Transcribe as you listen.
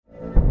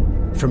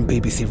From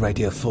BBC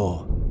Radio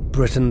 4,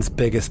 Britain's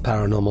biggest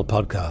paranormal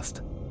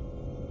podcast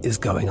is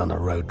going on a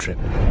road trip.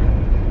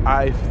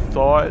 I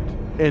thought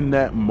in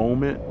that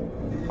moment,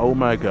 oh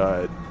my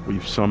God,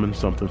 we've summoned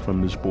something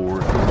from this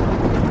board.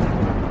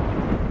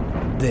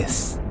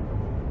 This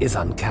is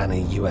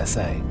Uncanny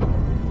USA.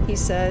 He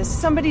says,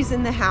 somebody's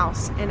in the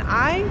house, and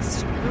I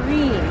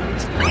screamed.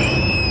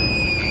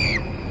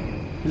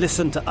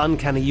 Listen to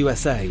Uncanny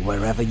USA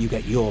wherever you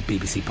get your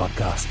BBC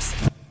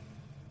podcasts,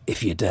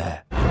 if you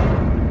dare.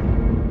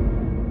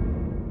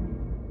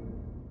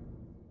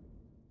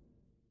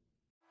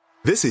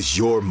 This is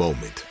your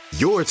moment,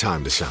 your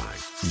time to shine,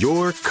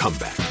 your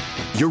comeback.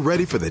 You're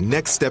ready for the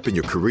next step in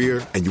your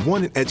career, and you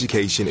want an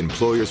education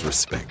employers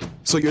respect.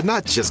 So you're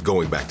not just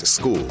going back to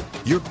school,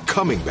 you're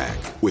coming back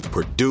with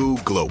Purdue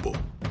Global.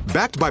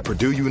 Backed by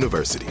Purdue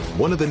University,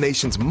 one of the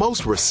nation's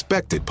most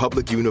respected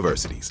public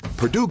universities,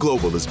 Purdue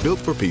Global is built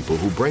for people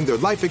who bring their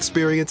life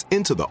experience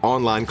into the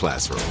online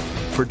classroom.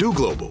 Purdue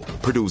Global,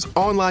 Purdue's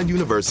online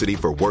university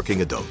for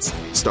working adults.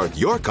 Start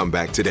your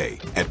comeback today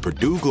at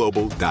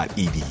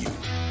purdueglobal.edu.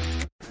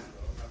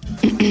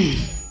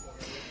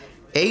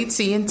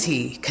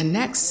 AT&T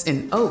connects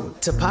an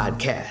ode to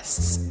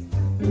podcasts.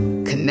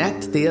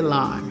 Connect the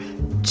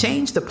alarm.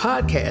 Change the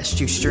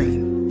podcast you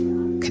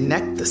stream.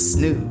 Connect the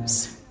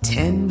snooze.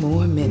 10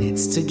 more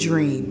minutes to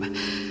dream.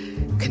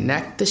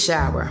 Connect the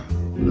shower.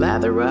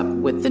 Lather up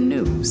with the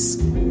news.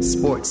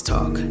 Sports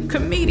talk,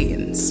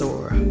 comedians,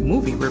 or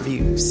movie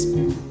reviews.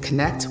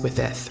 Connect with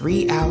that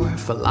 3-hour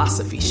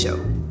philosophy show.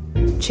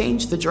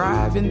 Change the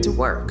drive into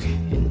work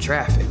in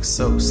traffic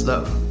so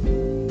slow.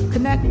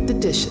 Connect the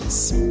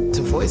dishes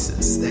to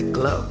voices that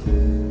glow.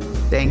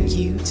 Thank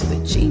you to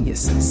the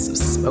geniuses of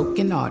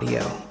spoken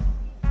audio.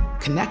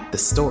 Connect the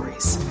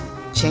stories.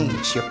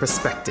 Change your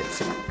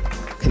perspective.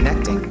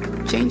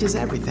 Connecting changes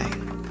everything.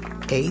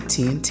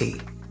 AT&T.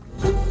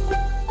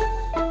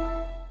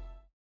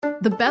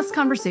 The best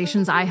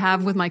conversations I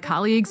have with my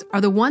colleagues are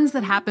the ones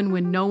that happen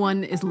when no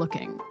one is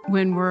looking,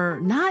 when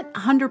we're not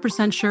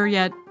 100% sure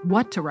yet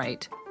what to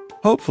write.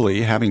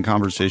 Hopefully, having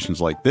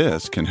conversations like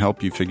this can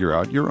help you figure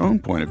out your own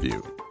point of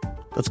view.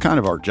 That's kind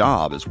of our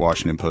job as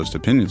Washington Post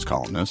opinions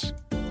columnists.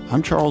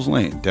 I'm Charles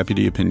Lane,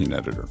 Deputy Opinion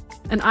Editor.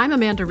 And I'm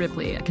Amanda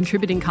Ripley, a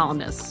contributing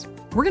columnist.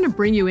 We're going to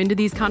bring you into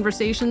these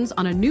conversations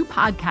on a new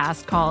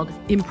podcast called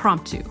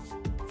Impromptu.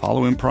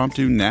 Follow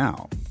Impromptu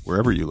now,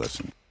 wherever you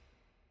listen.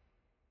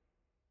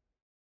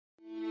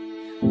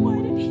 Why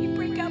did he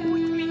break up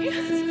with me?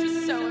 This is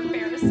just so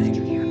embarrassing. Did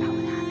you hear about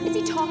what happened? Is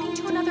he talking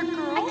to another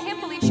girl? I can't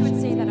believe she would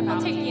say that about me.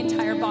 I'll take the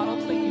entire bottle,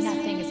 please.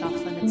 Nothing is off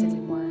limits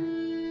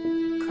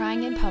anymore.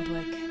 Crying in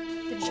public.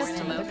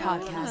 Just another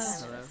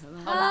podcast.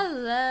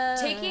 Hello.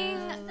 Taking,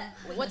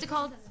 what's it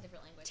called?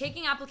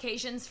 Taking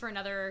applications for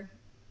another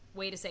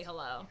way to say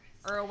hello.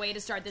 Or a way to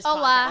start this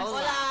podcast.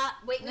 Hola.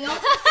 Wait, we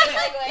also say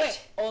language.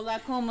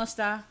 Hola, ¿cómo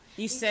está?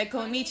 He said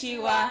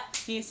konnichiwa.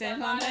 He said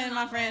hello in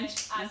my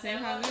French. I said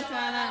hello. And I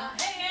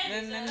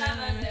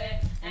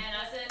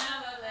said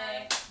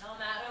no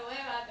matter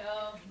where I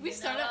go.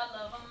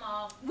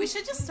 We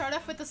should just start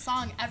off with the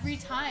song every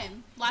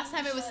time. Last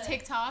time it was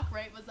TikTok,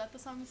 right? Was that the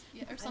song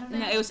or something?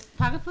 No, it was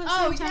Pocket Pussy.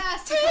 Oh,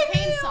 yes, the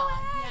cocaine song.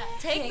 Yeah.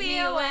 Take me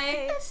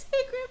away. A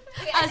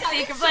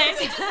secret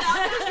place. You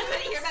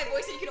couldn't hear my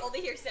voice, and you could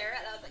only hear Sarah,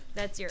 and I was like,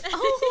 That's your...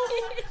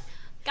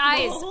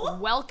 Guys,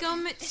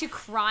 welcome to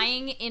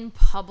Crying in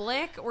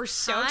Public. We're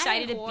so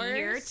excited to be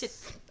here to...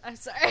 I'm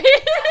sorry.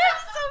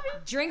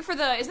 Drink for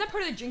the... Isn't that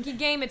part of the drinking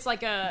game? It's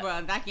like a...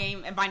 Well, that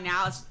game, and by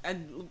now, it's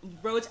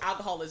Road to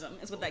Alcoholism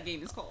is what that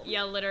game is called.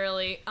 Yeah,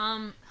 literally.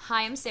 Hi,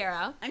 I'm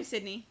Sarah. I'm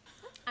Sydney.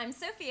 I'm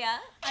Sophia.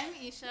 I'm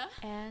Isha.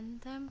 And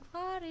I'm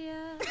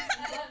Claudia.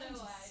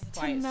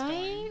 Quiet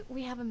Tonight,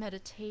 we have a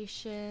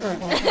meditation. Oh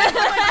my god,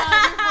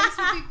 your voice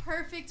would be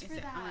perfect for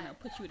that. I'm gonna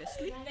put you to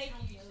sleep. Thank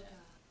you.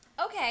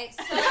 Okay,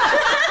 so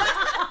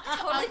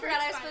totally forgot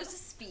I was supposed to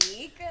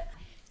speak.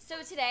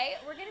 So today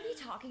we're gonna be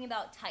talking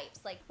about types,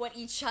 like what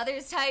each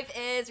other's type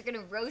is. We're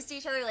gonna roast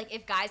each other, like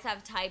if guys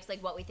have types,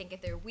 like what we think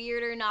if they're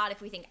weird or not,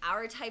 if we think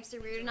our types are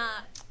weird or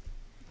not.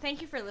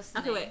 Thank you for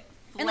listening. Okay, wait.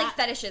 And like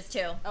fetishes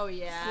too. Oh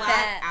yeah.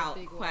 Flat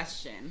out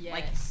question. Yes.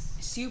 Like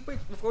super.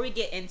 Before we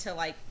get into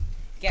like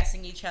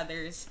guessing each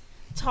other's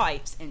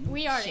types and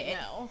We already shit,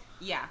 know.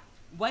 Yeah.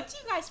 What do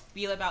you guys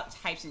feel about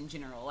types in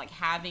general? Like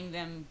having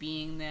them,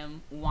 being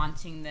them,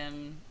 wanting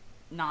them,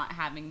 not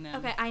having them?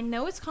 Okay, I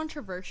know it's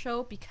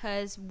controversial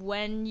because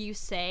when you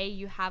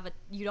say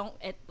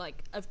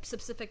like a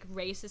specific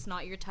race is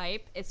not your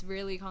type, it's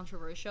really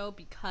controversial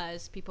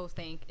because people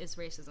think it's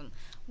racism.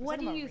 What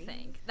do you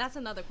think? That's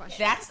another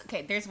question.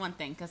 Okay, there's one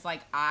thing, because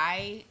like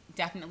I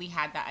definitely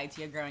had that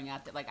idea growing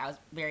up that like I was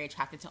very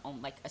attracted to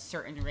like a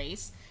certain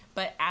race,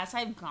 but as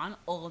I've gone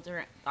older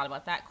and thought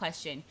about that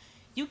question,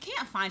 you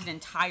can't find an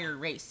entire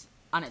race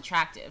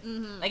unattractive.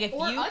 Mm-hmm. Like if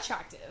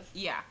attractive.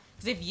 Yeah.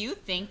 Because if you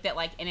think that,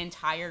 like, an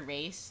entire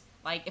race,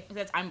 like, if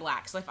that's, I'm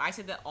black, so if I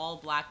said that all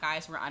black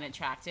guys were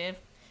unattractive,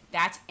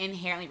 that's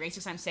inherently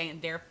racist. I'm saying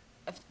their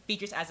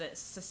features as a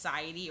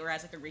society or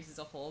as, like, a race as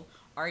a whole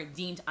are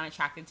deemed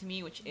unattractive to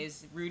me, which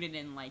is rooted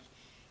in, like,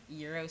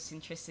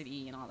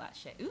 Eurocentricity and all that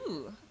shit.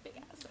 Ooh, big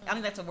ass. I don't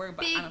think that's a word,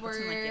 but I Big don't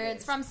pretend like it words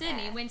is. from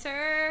Sydney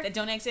Winter. That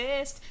don't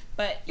exist.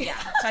 But yeah,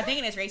 so I think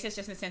it is racist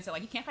just in the sense that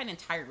like you can't find an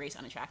entire race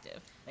unattractive.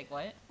 Like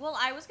what? Well,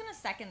 I was gonna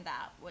second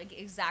that, like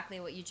exactly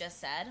what you just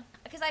said,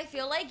 because I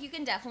feel like you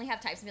can definitely have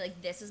types and be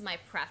like, this is my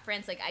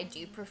preference. Like I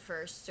do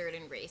prefer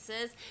certain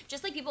races.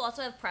 Just like people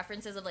also have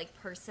preferences of like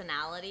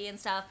personality and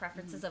stuff,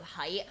 preferences of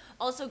height.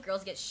 Also,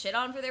 girls get shit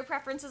on for their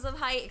preferences of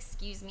height.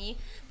 Excuse me,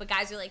 but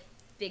guys are like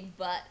big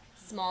butt,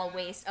 small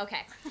waist.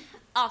 Okay,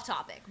 off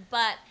topic,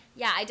 but.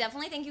 Yeah, I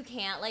definitely think you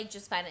can't, like,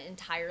 just find an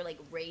entire, like,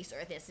 race or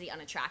ethnicity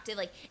unattractive.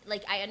 Like,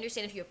 I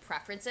understand if you have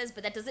preferences,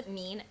 but that doesn't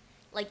mean,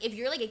 like, if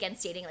you're, like,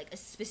 against dating, like, a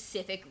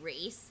specific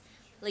race,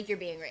 like, you're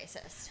being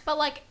racist. But,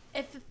 like,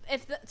 if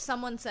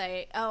someone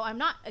say, oh, I'm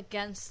not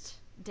against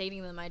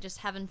dating them, I just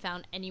haven't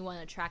found anyone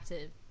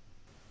attractive,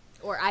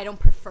 or I don't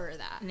prefer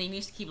that. And then you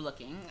need to keep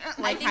looking.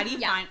 Like, how do you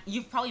find,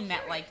 you've probably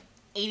met, like,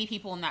 80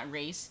 people in that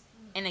race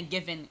in a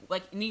given,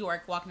 like, New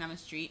York, walking down the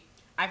street,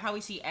 I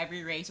probably see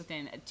every race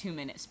within a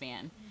 2-minute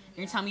span.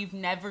 You're telling me you've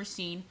never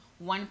seen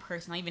one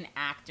person, not even an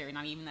actor,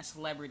 not even a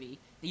celebrity,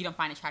 that you don't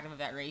find attractive of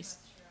that race?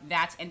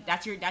 That's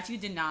you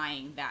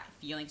denying that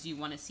feeling because you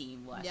want to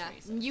seem less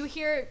racist. You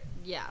hear,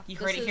 You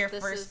heard it here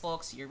first,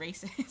 folks. You're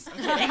racist.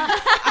 I'm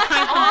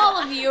kidding. All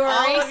of you are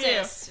All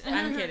racist. Of you.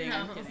 I'm kidding.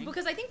 I'm kidding.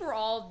 Because I think we're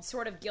all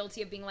sort of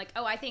guilty of being like,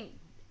 oh, I think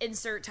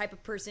insert type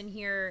of person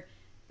here.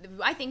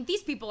 I think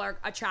these people are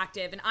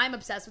attractive and I'm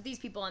obsessed with these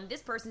people and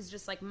this person's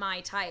just like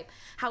my type.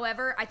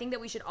 However, I think that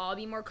we should all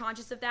be more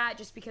conscious of that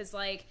just because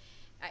like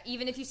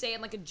even if you say it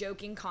in like a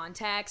joking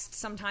context,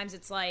 sometimes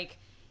it's like,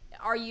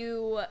 are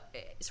you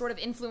sort of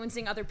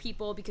influencing other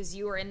people because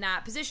you are in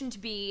that position to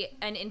be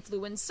an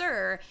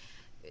influencer?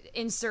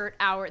 Insert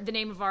the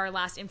name of our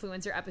last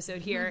influencer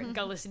episode here.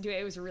 Go listen to it.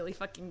 It was really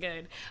fucking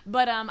good.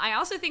 But I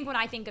also think when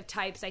I think of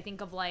types, I think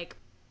of like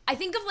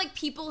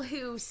people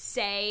who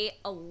say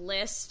a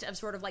list of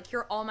sort of like, here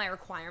are all my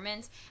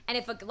requirements, and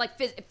if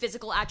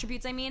physical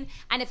attributes, I mean,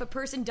 and if a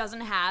person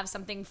doesn't have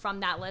something from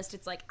that list,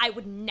 it's like, I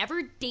would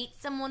never date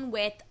someone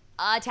with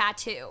a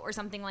tattoo or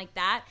something like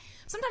that.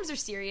 Sometimes they're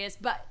serious,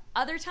 but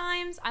other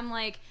times I'm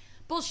like,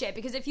 bullshit,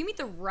 because if you meet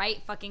the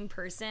right fucking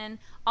person,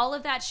 all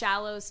of that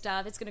shallow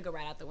stuff, it's gonna go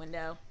right out the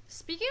window.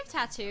 Speaking of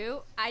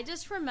tattoo, I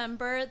just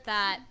remember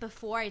that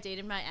before I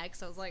dated my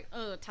ex, I was like,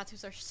 oh,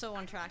 tattoos are so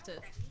unattractive.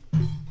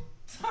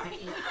 Sorry.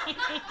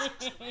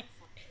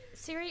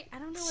 Siri, I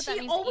don't know what that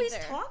means. She always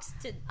either. talks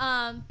to.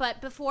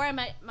 But before I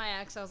met my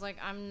ex, I was like,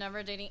 I'm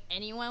never dating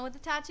anyone with the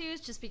tattoos,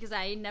 just because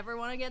I never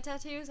want to get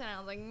tattoos, and I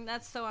was like,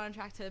 that's so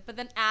unattractive. But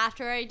then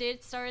after I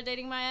started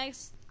dating my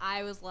ex,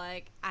 I was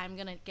like, I'm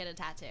gonna get a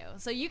tattoo.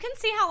 So you can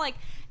see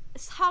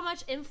how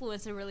much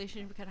influence a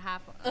relationship could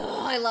have.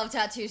 Oh, I love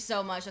tattoos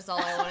so much. That's all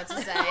I wanted to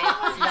say.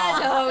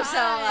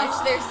 so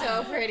much. They're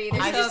so pretty.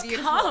 They're so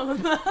beautiful.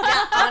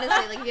 Yeah,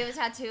 honestly, like if you have a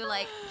tattoo,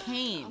 like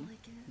Kane,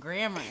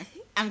 grammar.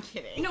 I'm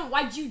kidding. No,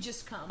 why'd you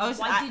just come? I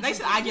just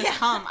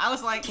come. I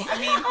was like, I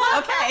mean,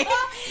 okay.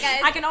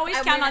 Guys, I can always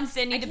count on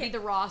Sydney to be the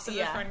Ross of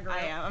the friend group.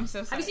 I am. I'm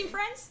so sorry. Have you seen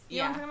Friends? You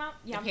know what I'm talking about?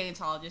 Yeah. The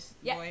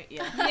paleontologist boy.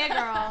 Yeah. Yeah,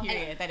 girl.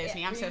 Period. That is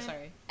me. I'm so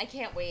sorry. I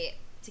can't wait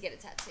to get a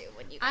tattoo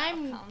when you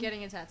I'm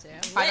getting a tattoo.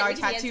 $5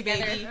 tattoo,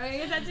 baby.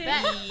 I thought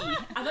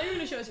you were going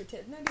to show us your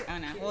tits. Oh,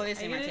 no. Well, it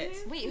is in my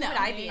tits. Wait, who would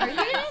I be? Are you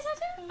getting a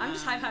tattoo? I'm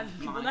just high-fiving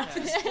people now for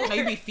this. No,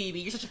 you'd be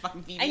Phoebe. You're such a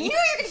fucking Phoebe. I knew you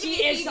were going to be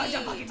She is such a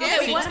fucking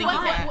Phoebe.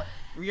 Phoebe.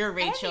 You're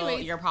Rachel.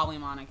 Anyways. You're probably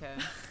Monica.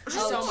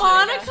 So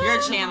Monica? You're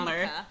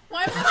Chandler.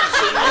 Why would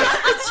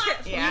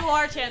I be Yeah. You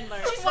are Chandler.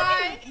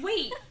 Why?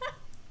 Wait.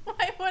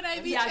 Why would I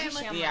be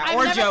Chandler? Yeah,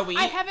 or Joey.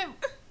 I haven't.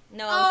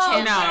 No,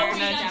 Chandler.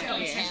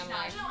 Chandler.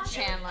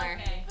 Chandler.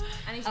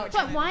 Chandler.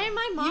 But why am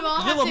I Monica? You all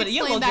You have have to a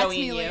explain little that to Joey me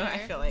in you, later. I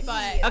feel like.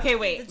 But Okay,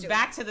 wait.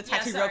 Back to the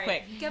tattoo real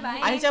quick. Goodbye.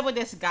 I hooked up with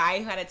this guy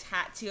who had a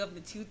tattoo of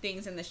the two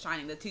things in The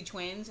Shining, the two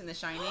twins in The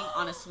Shining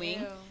on a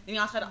swing. Ew. Then he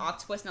also had an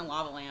octopus and a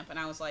lava lamp, and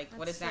I was like,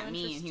 "What does That's that so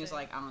mean?" And he was interesting.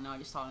 like, "I don't know. I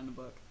just saw it in the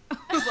book."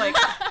 I was like,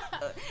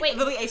 Wait.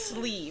 literally a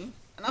sleeve.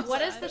 And I was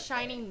What like, does The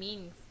Shining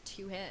mean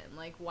to him?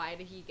 Like, why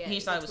did he get? He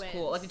just thought the it was twins?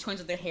 cool, like the twins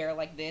with their hair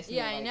like this. and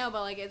Yeah, they're I like- know,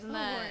 but like, isn't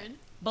that?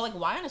 But like,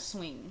 why on a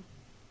swing?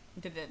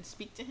 Did it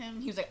speak to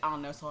him? He was like, "I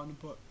don't know. Saw it in the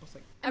book." I was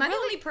like, Am I the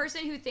only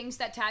person who thinks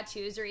that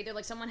tattoos are either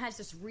like someone has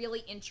this really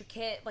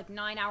intricate, like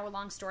 9-hour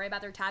long story about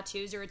their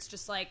tattoos, or it's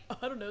just like,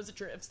 I don't know, it's a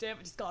trip stamp.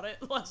 I just got it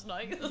last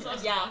night.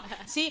 Yeah.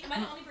 See, Am I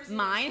the only person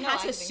mine who-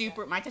 has No, I a think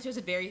super. My tattoo has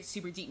a very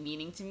super deep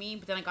meaning to me,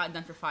 but then I got it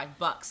done for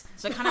 $5,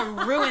 so it kind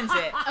of ruins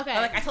it. Okay.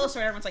 But, like I tell a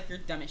story, everyone's like, "You're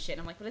dumb as shit."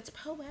 And I'm like, "But it's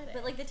poetic."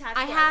 But like the tattoo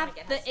I wanna have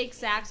get the has-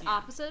 exact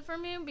opposite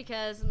from you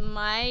because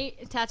my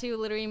tattoo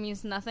literally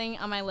means nothing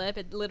on my lip.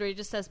 It literally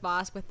just says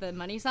boss with the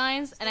money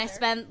signs, and I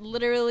spent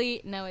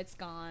literally it's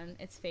gone.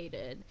 It's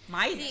faded.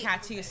 My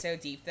tattoo is so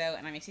deep though,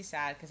 and it makes me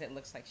sad because it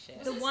looks like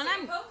shit. The one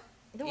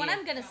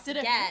I'm gonna Did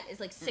it- get is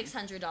like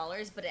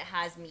 $600, but it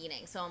has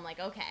meaning. So I'm like,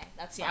 okay,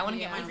 that's. Yeah, fine. I want to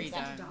get mine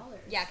redone.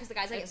 Yeah, because the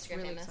guy's like It's Instagram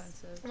really famous.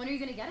 expensive. When are you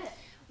gonna get it?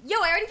 Yo,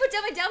 I already put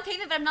down my down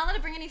payment, but I'm not allowed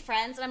to bring any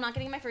friends, and I'm not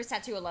getting my first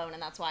tattoo alone,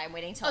 and that's why I'm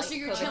waiting till. Oh, so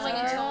you're chilling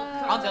until.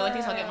 I'll go with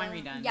these. I'll get mine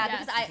redone. Yeah,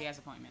 because if he has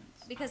appointments.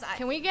 because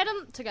Can we get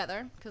them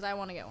together? Because I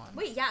want to get one.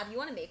 Wait, yeah, if you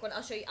want to make one,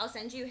 I'll show you. I'll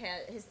send you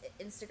his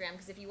Instagram,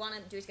 because if you want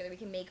to do it together, we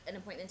can make an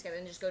appointment together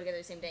and just go together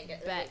the same day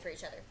and wait for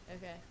each other.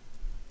 Okay.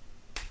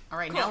 All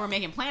right, now we're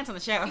making plans on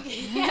the show.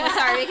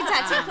 Sorry, making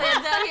tattoo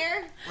plans out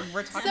here.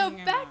 We're talking So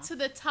back to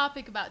the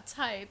topic about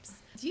types.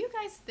 Do you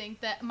guys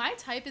think that my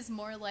type is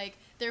more like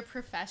their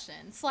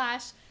profession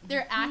 /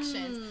 their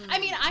actions? I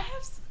mean, I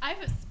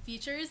have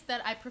features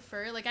that I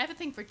prefer. Like, I have a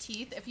thing for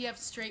teeth. If you have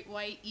straight,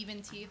 white,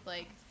 even teeth,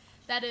 like,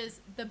 that is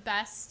the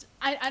best.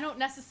 I don't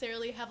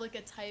necessarily have, like,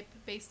 a type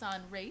based on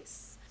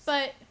race,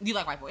 but... You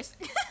like white boys?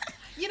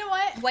 You know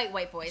what?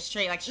 White boys.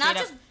 Straight Not up.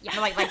 just- yeah.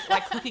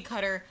 Like cookie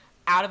cutter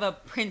out of a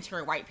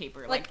printer white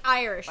paper. Like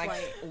Irish like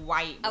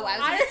white. Oh, I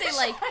was going to say,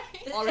 like,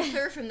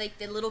 Arthur from, like,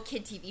 the little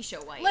kid TV show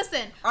white.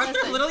 Listen.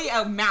 Arthur's literally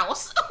a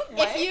mouse.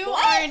 If you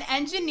are an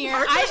engineer...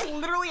 Arthur's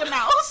literally a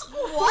mouse.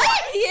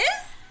 What? He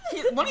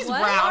is? One, he's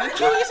brown, and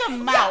two, he's a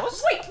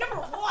mouse. Wait, number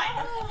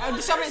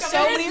one. So many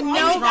things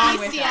no wrong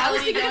with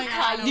bestiality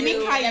that. going on. You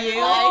mean Caillou?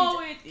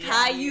 Oh,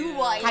 Caillou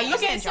white. Caillou's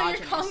Okay, so you're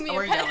androgynous. calling me a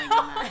Or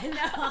yelling in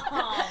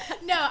that.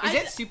 No, Is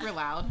it super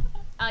loud?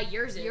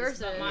 Yours is.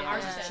 But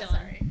ours is chilling.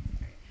 Sorry.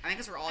 I think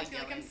because we're all I feel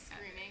yelling. like I'm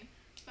screaming.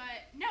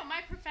 But no,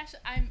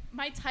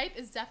 my type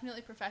is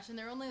definitely profession.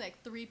 There are only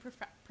like 3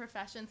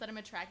 professions that I'm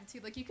attracted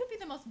to. Like, you could be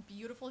the most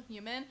beautiful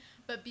human,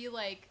 but be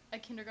like a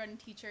kindergarten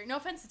teacher. No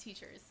offense to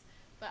teachers,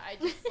 but I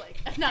just like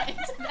I'm not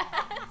into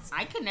that.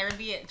 I could never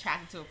be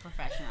attracted to a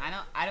profession.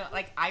 I don't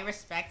like. I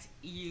respect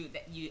you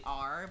that you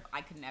are. But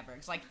I could never.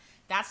 It's like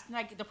that's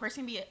like the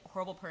person can be a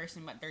horrible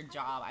person, but their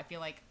job. I feel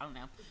like I don't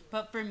know.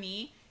 But for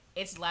me,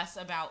 it's less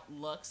about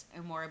looks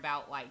and more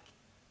about like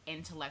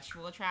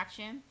intellectual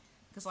attraction.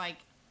 Because like,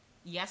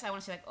 yes, I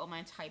want to say like, oh,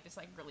 my type is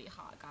like really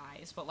hot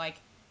guys, but like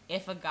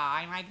if a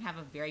guy and I can have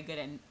a very good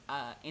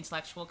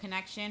intellectual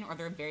connection, or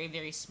they're very,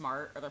 very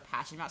smart, or they're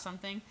passionate about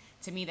something,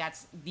 to me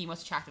that's the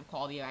most attractive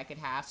quality I could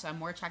have. So I'm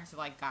more attracted to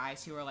like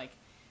guys who are like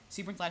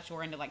super intellectual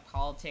or into like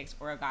politics,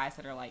 or guys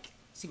that are like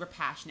super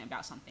passionate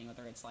about something,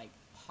 whether it's like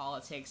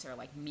politics or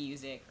like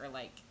music or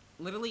like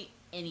literally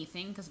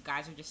anything, because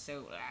guys are just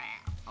so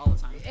all the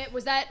time.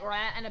 Was that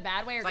in a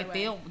bad way or like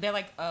good way? they're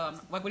like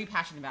what are you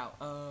passionate about?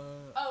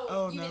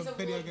 You mean so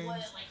video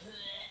games?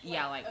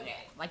 Yeah, like okay.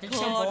 like they're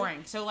so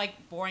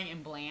boring,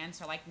 and bland.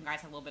 So like when guys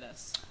have a little bit of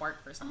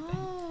spark for something,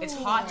 it's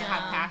hot to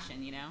have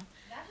passion, you know.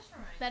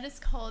 That is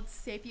called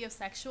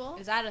sapiosexual.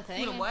 Is that a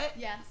thing? You know what?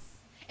 Yes.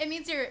 It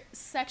means you're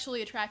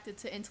sexually attracted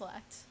to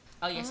intellect.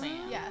 Oh yes, I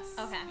am. Yes.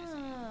 Okay.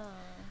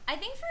 I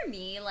think for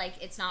me, like,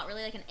 it's not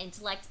really like an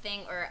intellect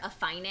thing or a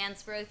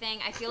finance bro thing.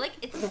 I feel like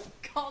it's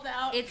called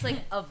out. It's like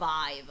a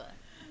vibe.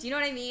 Do you know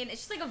what I mean?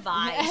 It's just like a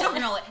vibe. So,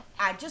 no, like,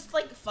 I just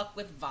like fuck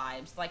with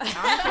vibes. Like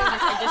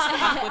I just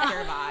fuck with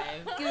your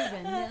vibe.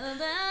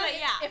 But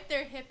yeah, if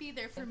they're hippie,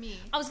 they're for me.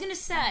 I was gonna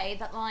say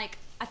that, like,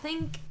 I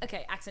think,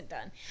 okay, accent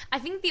done. I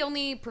think the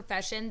only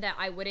profession that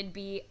I wouldn't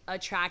be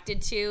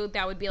attracted to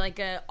that would be like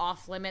a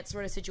off-limit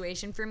sort of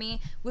situation for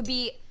me would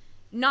be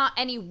not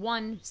any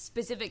one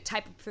specific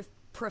type of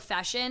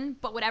profession,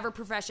 but whatever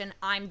profession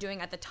I'm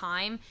doing at the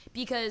time,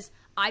 because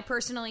I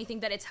personally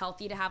think that it's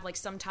healthy to have like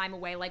some time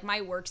away. Like my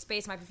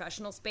workspace, my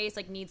professional space,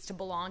 like needs to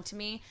belong to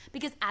me,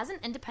 because as an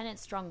independent,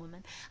 strong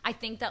woman, I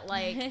think that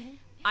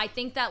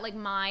like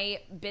my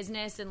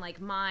business and like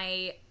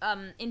my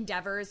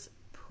endeavors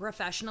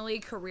professionally,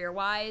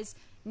 career-wise,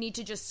 need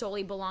to just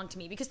solely belong to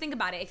me. Because think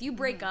about it, if you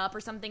break up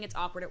or something, it's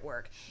awkward at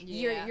work.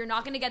 You're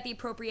not going to get the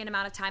appropriate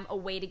amount of time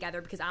away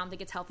together, because I don't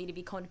think it's healthy to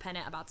be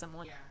codependent about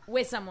someone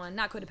with someone,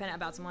 not codependent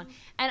about someone.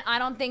 And I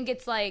don't think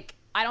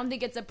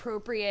it's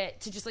appropriate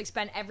to just like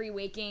spend every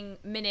waking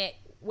minute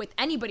with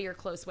anybody you're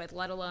close with,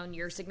 let alone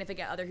your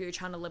significant other who you're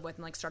trying to live with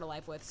and like start a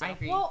life with. So. I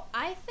agree. Well,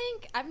 I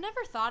think I've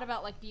never thought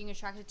about like being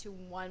attracted to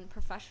one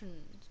profession.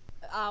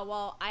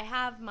 Well, I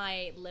have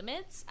my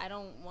limits. I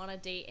don't want to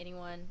date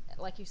anyone,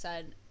 like you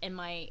said, in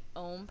my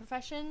own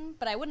profession,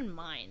 but I wouldn't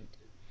mind.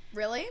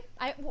 Really?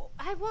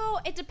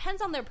 Well, it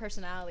depends on their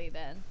personality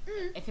then.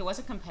 If it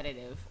wasn't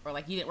competitive, or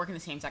like you didn't work in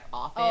the same exact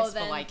office, Oh, but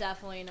then like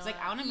definitely not. It's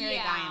like I want to marry a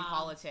guy in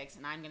politics,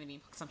 and I'm gonna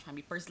be because I'm trying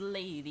to be first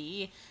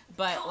lady.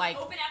 But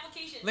like, open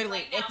applications literally,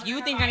 right now if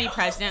you think you're gonna be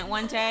president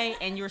one day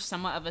and you're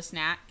somewhat of a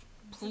snack,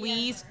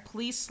 please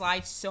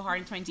slide so hard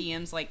into my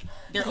DMs. Like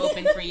they're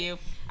open for you.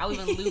 I'll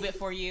even lube it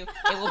for you.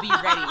 It will be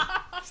ready.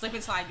 Slip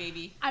and slide,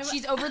 baby.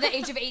 She's over the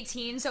age of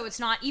 18, so it's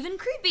not even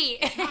creepy.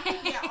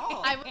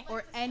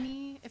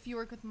 If you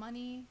work with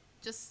money,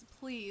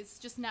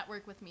 please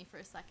network with me for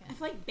a second. I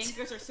feel like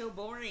bankers are so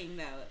boring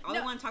though. All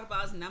they want to talk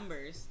about is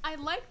numbers. I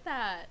like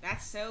that.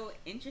 That's so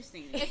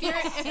interesting. If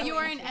you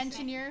are an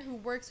engineer who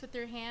works with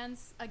your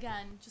hands,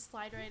 again, just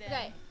slide right in.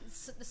 Okay,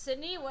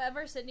 Sydney,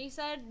 whatever Sydney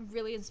said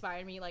really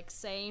inspired me, like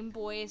saying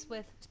boys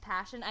with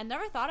passion. I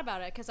never thought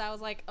about it because I was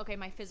like, okay,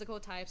 my physical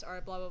types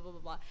are blah, blah, blah,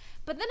 blah, blah.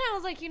 But then I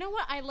was like, you know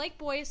what? I like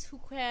boys who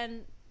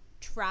can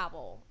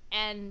travel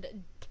and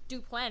do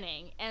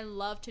planning and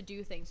love to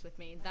do things with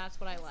me. That's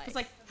what I like. It's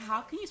like,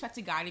 how can you expect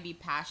a guy to be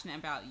passionate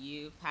about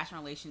you, passionate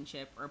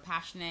relationship, or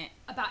passionate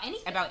about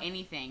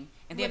anything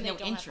if they When have no they don't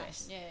have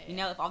interest? passion. Yeah. You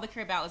know, if all they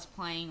care about is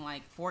playing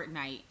like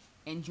Fortnite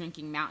and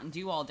drinking Mountain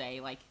Dew all day,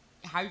 like,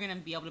 how are you gonna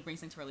be able to bring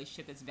something to a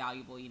relationship that's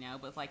valuable? You know,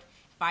 but like,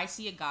 if I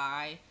see a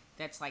guy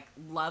that's like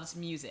loves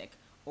music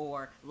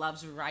or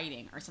loves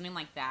writing or something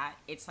like that,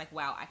 it's like,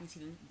 wow, I can see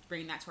them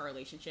bringing that to our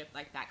relationship,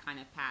 like that kind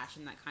of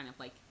passion, that kind of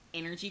like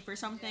energy for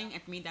something.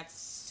 And for me, that's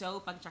so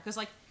fucking attractive, because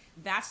like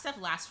that stuff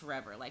lasts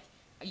forever. Like,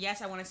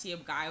 yes, I want to see a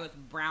guy with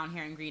brown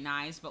hair and green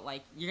eyes, but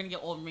like, you're gonna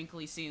get old and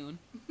wrinkly soon.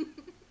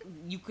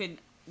 You could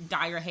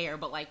dye your hair,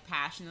 but like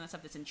passion and that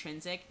stuff that's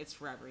intrinsic, it's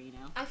forever, you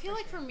know. I feel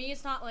like for me,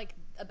 it's not like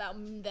about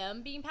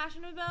them being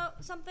passionate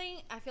about something.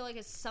 I feel like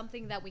it's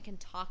something that we can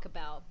talk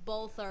about.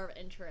 Both are of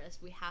interest.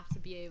 We have to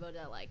be able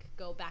to like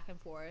go back and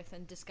forth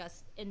and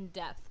discuss in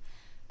depth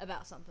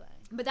about something.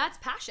 But that's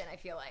passion, I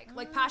feel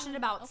like passionate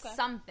about okay.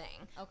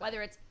 something, Okay.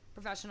 whether it's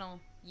professional,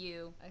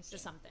 you,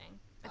 just something.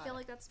 I feel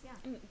like that's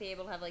And be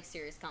able to have like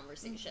serious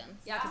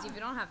conversations. Yeah, because if you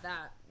don't have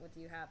that, what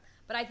do you have?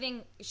 But I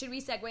think, should we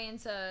segue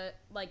into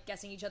like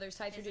guessing each other's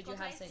types, or did you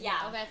have something?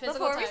 Yeah. Okay,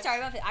 physical Before we types.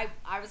 start off,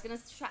 I was gonna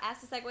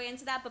ask to segue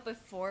into that, but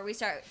before we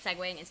start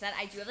segueing into that,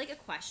 I do have like a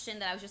question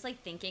that I was just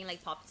like thinking,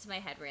 like popped into my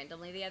head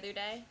randomly the other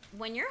day.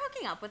 When you're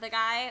hooking up with a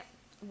guy,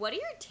 what are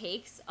your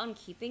takes on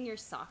keeping your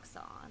socks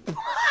on? That's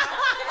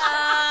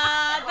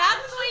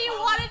what you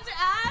wanted to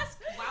ask?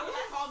 Why would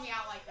you call me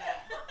out like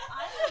that?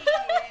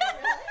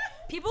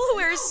 People who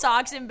wear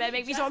socks in bed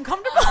make me so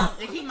uncomfortable.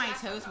 They keep my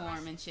toes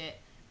warm and shit.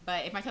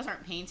 But if my toes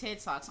aren't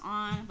painted, socks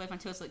on. But if my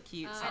toes look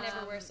cute, socks I never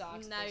on. wear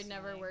socks. No, I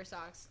never wear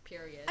socks,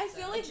 period. I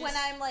feel like when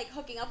I'm like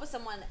hooking up with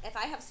someone, if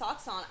I have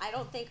socks on, I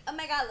don't think, oh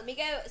my god, let me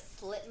go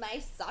slip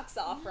my socks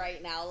off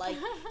right now. Like,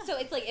 so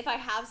it's like if I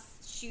have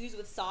shoes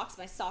with socks,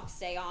 my socks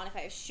stay on. If I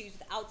have shoes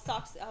without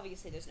socks,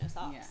 obviously there's no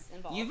socks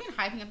involved. You've been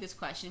hyping up this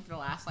question for the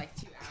last like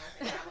 2 hours.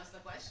 And that was the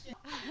question.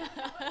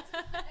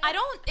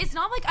 It's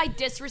not like I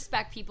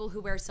disrespect people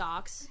who wear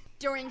socks.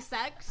 During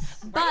sex?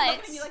 But Why are you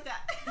looking at me like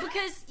that?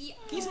 because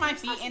Keeps my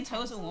feet and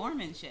toes warm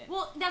and shit.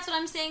 well, that's what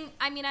I'm saying.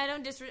 I mean,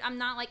 I'm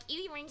not like,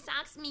 ew, you're wearing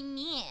socks,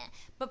 me.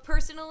 But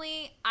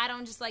personally, I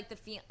don't just like the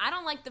feel. I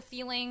don't like the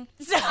feeling.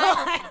 So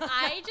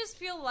I just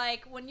feel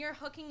like when you're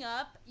hooking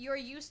up, you're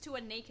used to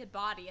a naked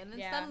body, and then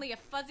Yeah. suddenly a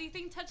fuzzy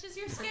thing touches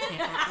your skin.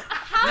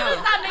 How does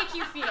that make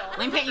you feel? Let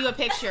me paint you a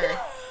picture.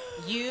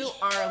 You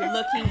are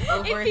looking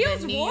over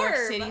feels the New York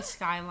warm. City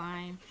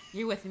skyline.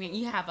 You're with me.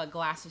 You have a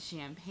glass of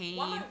champagne.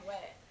 Why am I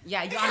wet?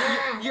 Yeah,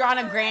 you're on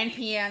a grand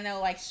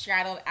piano, like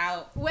straddled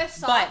out. With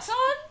socks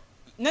on?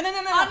 No. On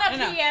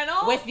a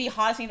piano? With the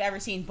hottest thing I've ever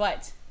seen.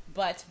 But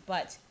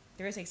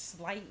there is a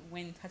slight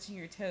wind touching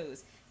your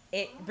toes.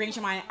 It brings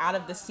your mind out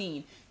of the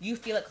scene. You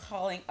feel it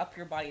calling up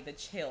your body, the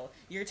chill.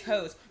 Your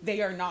toes,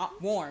 they are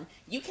not warm.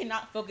 You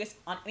cannot focus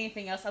on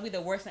anything else. That'll be the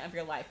worst night of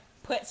your life.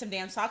 Put some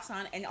damn socks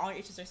on, and all your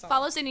issues are solved.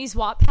 Follow Sydney's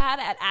Wattpad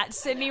at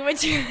Sydney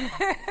Witcher.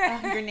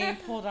 Your name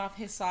pulled off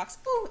his socks.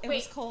 Ooh, it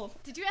was cold.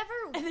 Did you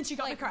ever And then she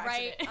got like the car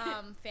write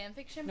accident. fan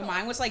fiction? No, but,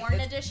 mine was like porn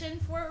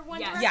edition for One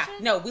Direction? Yeah,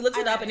 no, we looked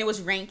it I up read and it. it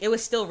was ranked. It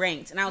was still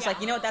ranked, and I was Yeah.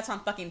 like, you know what? That's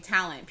on fucking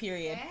talent.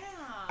 Period. Yeah.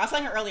 I was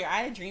telling her earlier. I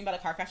had a dream about a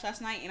car crash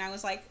last night, and I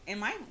was like, in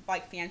my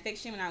like fan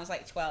fiction when I was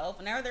like 12,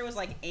 whenever there was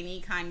like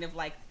any kind of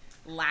like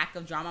lack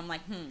of drama, I'm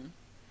like,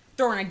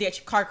 throw her in a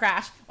ditch, car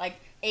crash, like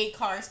 8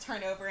 cars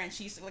turn over, and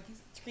she's like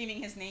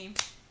screaming his name.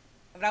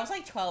 But I was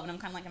like 12, and I'm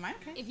kind of like, am I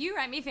okay? If you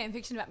write me fan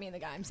fiction about me and the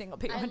guy, I'm single.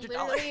 Pay I $100.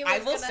 literally I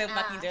was will gonna so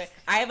fucking ask. do it.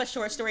 I have a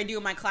short story due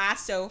in my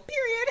class, so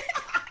period.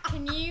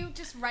 Can you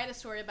just write a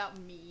story about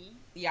me?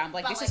 Yeah, I'm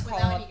like, But, this like, is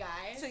without called any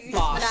guys? So you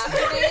Boss. just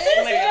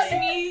masturbated?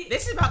 Literally.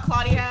 This is about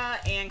Claudia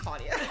and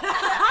Claudia.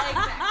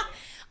 Exactly.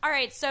 All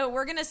right, so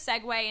we're going to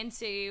segue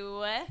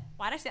into,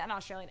 why did I say that in an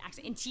Australian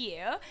accent? Into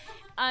you.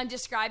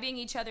 Describing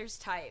each other's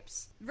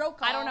types. Roll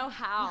call. I don't know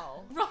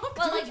how. Well,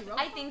 like,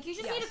 I think you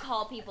just need to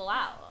call people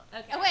out.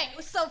 Okay. Oh, wait,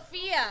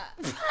 Sophia.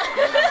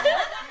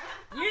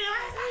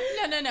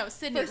 No,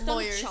 Sydney, First on the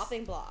lawyers.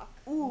 chopping block.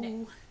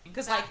 Ooh.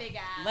 Because, That like, big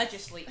ass.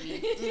 legislate me.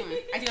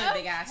 I do have a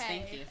big ass, Okay.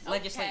 thank you.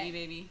 Legislate Okay. me,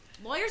 baby.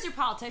 Lawyers are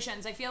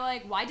politicians. I feel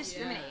like, why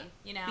discriminate,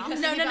 you know? Because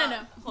No.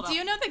 Hold Do up.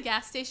 you know the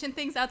gas station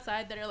things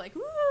outside that are like,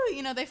 woo,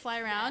 you know, they fly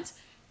around?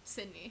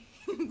 Sydney.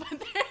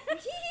 But they're...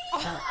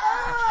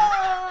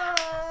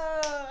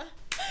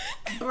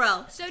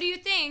 Bro. So do you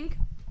think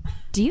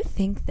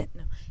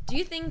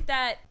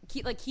that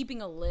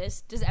keeping a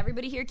list, does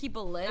everybody here keep a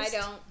list? I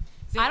don't.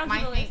 I don't my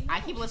keep a thing, list. I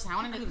keep listening. I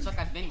want to know who the fuck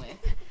I've been with.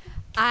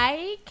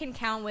 I can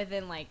count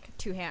within like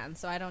 2 hands,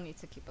 so I don't need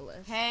to keep a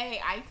list.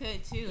 Hey, I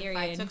could too if I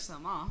Period. took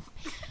some off.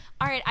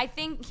 All right, I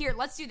think, here,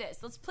 let's do this.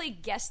 Let's play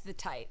Guess the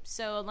Type.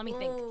 So let me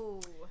think. Ooh.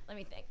 Let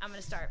me think. I'm going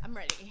to start. I'm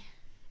ready.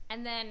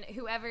 And then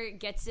whoever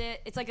gets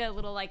it, it's like a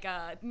little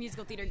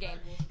musical theater game.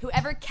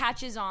 Whoever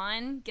catches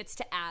on gets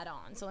to add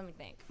on. So let me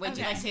think. Wait,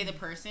 did I say the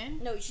person?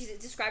 No, she's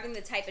describing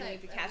the type, and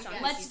if you catch on,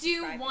 Let's she's do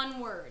describing. one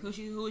word.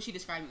 Who is she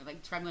describing?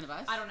 Like, describing one of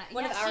us? I don't know.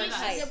 One of our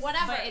types.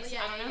 Whatever. But it's,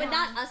 Yeah, I don't know. But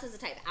not us as a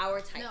type,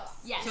 our types. No.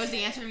 Yes. So is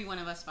the answer to be one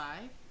of us 5?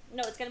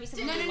 No, it's gonna be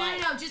something.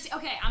 No. Just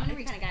okay. I'm gonna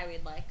read kind of guy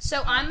we'd like.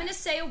 So I'm gonna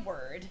say a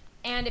word,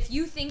 and if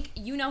you think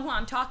you know who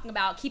I'm talking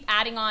about, keep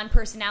adding on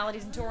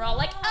personalities until we're all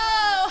like, oh,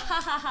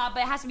 ha ha ha.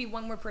 But it has to be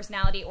one word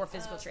personality or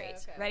physical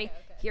traits. Ready?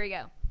 Here we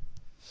go.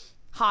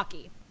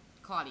 Hockey.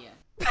 Claudia.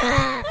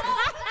 No,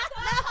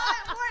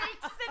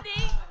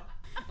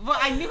 Well,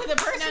 I knew the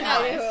person. No.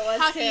 Who it was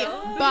Hockey,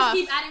 too. buff,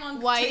 keep adding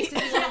on white.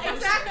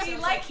 exactly,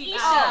 like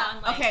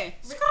Isha. Okay.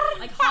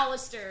 Like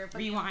Hollister.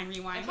 Rewind.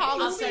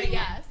 Hollister,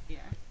 yes. Yeah.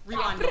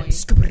 Rewind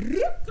noise.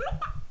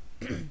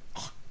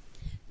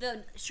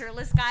 The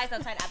shirtless guys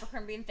outside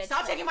Abercrombie and Fitch.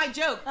 Stop taking my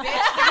joke, bitch.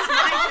 That's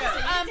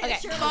my joke.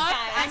 Okay. Buff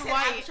I and said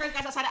white. shirtless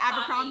guys outside of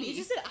Abercrombie. You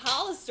just said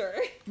Hollister.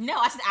 No,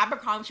 I said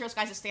Abercrombie shirtless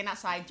guys that stand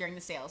outside during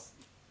the sales.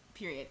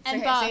 Period. And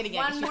say buff. it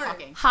again. One She's word.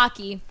 talking.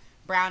 Hockey.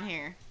 Brown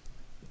hair.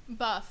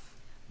 Buff.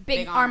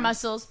 Big arm arms.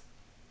 muscles.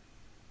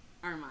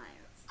 Arm eyes.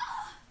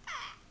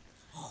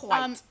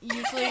 White.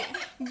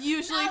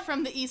 Usually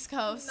from the East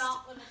Coast.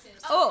 Not limited.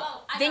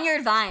 Oh,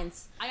 Vineyard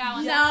Vines. I got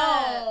one.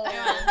 No.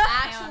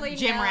 Actually,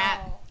 Gym no.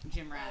 rat.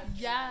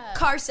 Yeah.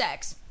 Car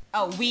sex.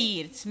 Oh,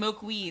 weed.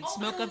 Smoke weed.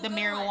 Smoke up the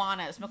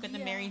marijuana. Smoke up the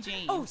Mary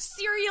Jane. Oh,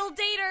 serial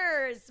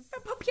daters.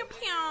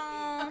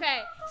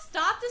 Okay,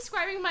 stop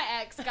describing my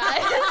ex, guys.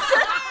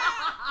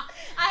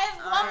 I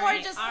have one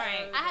more. Just all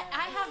right.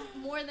 I have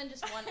more than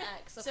just one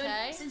ex.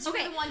 Okay. So since you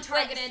were the one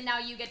targeted, now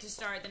you get to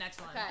start the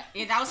next one. Okay.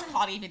 Yeah, that was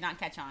Claudia. Did not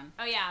catch on.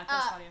 Oh yeah,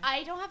 that's Claudia.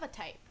 I don't have a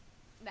type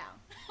now.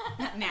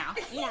 Now.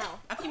 No.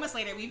 A few months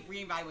later, we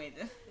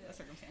reevaluated the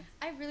circumstance.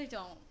 I really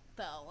don't,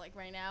 though. Like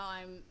right now,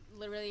 I'm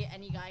literally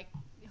any guy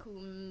who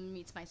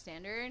meets my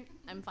standard,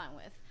 I'm fine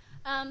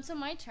with. So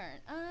my turn.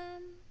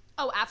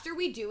 Oh, after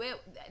we do it,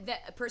 the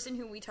person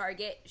who we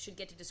target should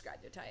get to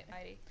describe their type.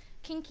 Heidi.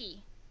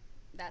 Kinky.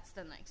 That's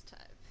the next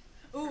type.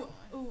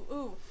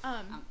 Ooh.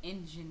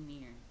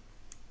 Engineer.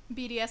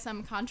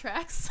 BDSM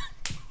contracts.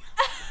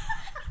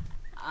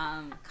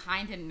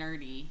 Kind of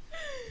nerdy.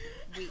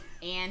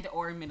 And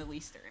or Middle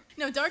Eastern.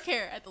 No, dark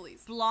hair at the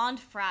least. Blonde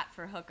frat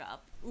for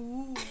hookup.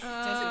 Ooh.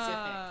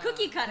 Specific.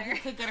 Cookie cutter.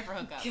 Cookie cutter for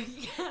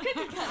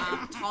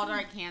hookup. Tall,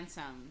 dark,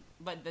 handsome.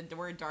 But the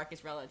word dark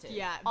is relative.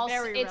 Yeah, Also,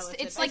 very it's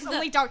relative. it's like It's the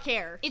only dark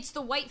hair. It's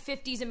the white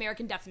 50s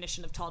American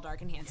definition of tall,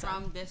 dark, and handsome.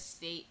 From the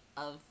state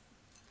of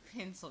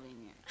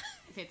Pennsylvania.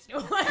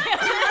 Pittsburgh.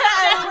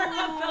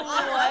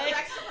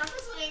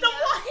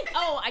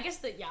 Oh, I guess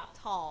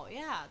Tall,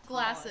 yeah.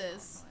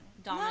 Glasses.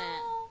 Dominant.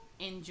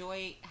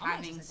 Enjoy I might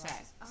having just say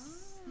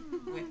sex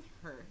with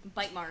her.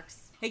 Bite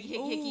marks. Hickey,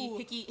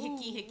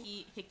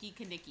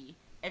 knicky,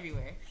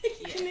 everywhere.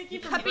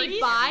 Could be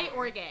bi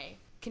or gay.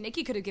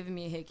 Kaniki could have given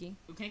me a hickey.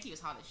 Ooh, Kaneki was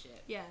hot as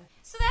shit. Yeah.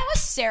 So that was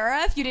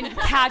Sarah, if you didn't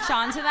catch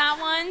on to that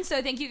one.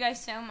 So thank you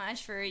guys so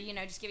much for,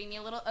 just giving me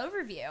a little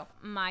overview.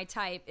 My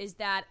type is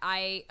that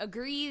I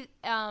agree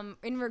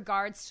in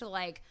regards to,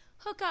 like,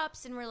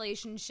 hookups and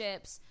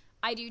relationships.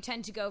 I do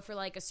tend to go for,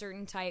 like, a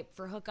certain type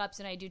for hookups,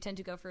 and I do tend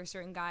to go for a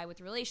certain guy with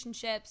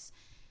relationships.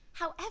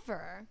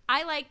 However,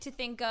 I like to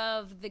think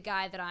of the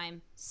guy that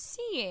I'm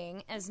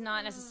seeing as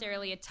not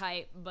necessarily a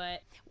type,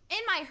 but in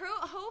my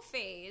ho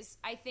phase,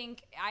 I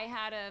think I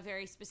had a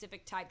very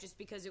specific type just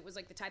because it was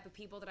like the type of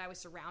people that I was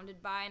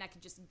surrounded by and I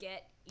could just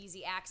get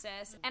easy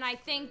access. And I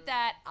think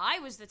that I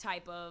was the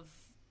type of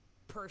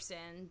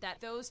person that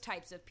those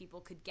types of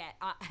people could get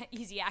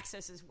easy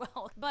access as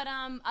well. But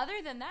other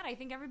than that, I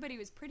think everybody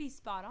was pretty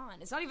spot on.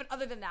 It's not even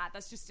other than that.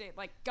 That's just it,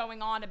 like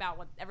going on about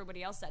what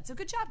everybody else said. So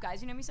good job,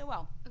 guys. You know me so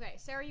well. Okay,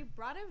 Sarah, you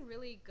brought a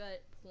really good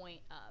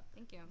point up.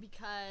 Thank you.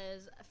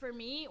 Because for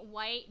me,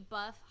 white,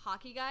 buff,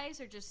 hockey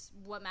guys are just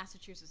what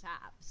Massachusetts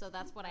have. So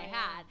that's what I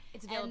had.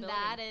 It's and availability.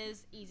 that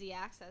is easy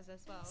access as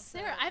well.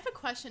 Sarah, I have a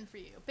question for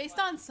you based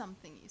on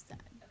something you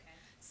said. Okay.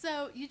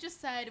 So you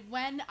just said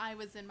when I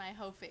was in my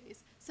hoe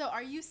phase. So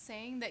are you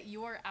saying that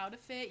you're out of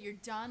it, you're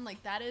done,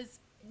 like that is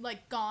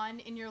like gone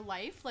in your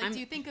life? Like do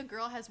you think a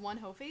girl has one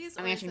hoe phase?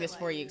 I'm answering this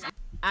for you.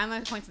 I'm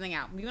going to point something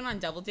out. We went on a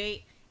double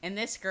date and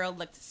this girl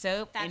looked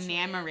so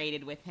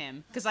enamored with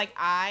him. Because like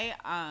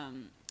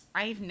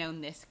I've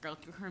known this girl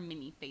through her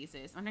mini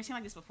phases. I've never seen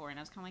like this before and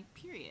I was kind of like,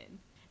 period.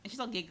 And she's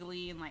all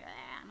giggly and like,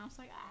 and I was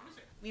like,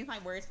 these my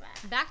words.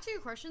 Back to your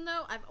question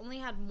though, I've only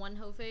had one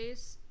hoe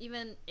phase.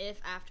 Even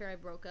if after I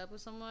broke up with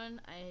someone,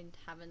 I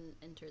haven't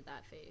entered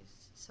that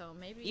phase. So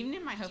maybe even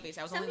in my hoe phase,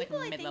 I was only like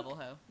a mid-level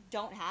hoe.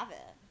 Don't have it.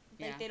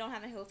 Like Yeah. they don't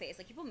have a hoe phase.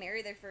 Like people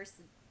marry their first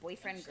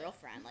boyfriend,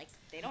 girlfriend. Like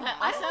they don't.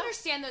 I don't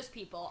understand those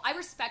people. I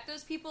respect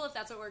those people if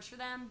that's what works for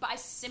them, but I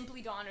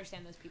simply don't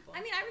understand those people.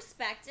 I mean, I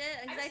respect it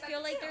because I, respect feel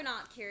it like too. they're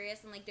not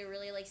curious and like they're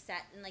really like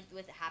set and like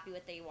with happy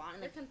what they want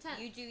and They're like content.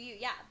 you do you.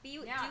 Yeah,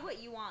 do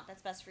what you want.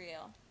 That's best for you.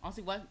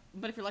 Also,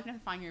 but if you're lucky enough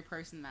to find your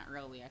person that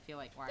early, I feel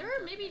like why?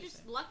 They're maybe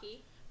just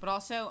lucky. But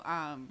also,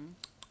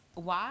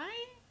 why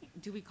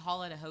do we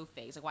call it a hoe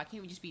phase? Like, why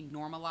can't we just be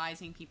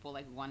normalizing people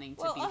like wanting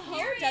to Well, be? a hoe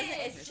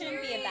it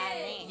shouldn't be a bad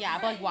name. Yeah,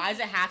 but like, why does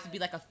it have to be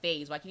like a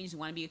phase? Why can't you just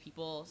want to be with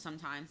people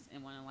sometimes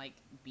and want to like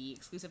be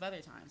exclusive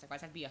other times? Like, why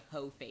does it have to be a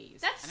hoe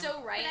phase? That's I don't so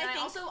know. right. But I And I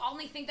think- also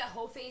only think that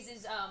hoe phase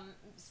is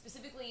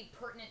specifically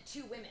pertinent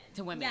to women.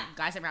 To women, Yeah.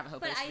 guys never have a hoe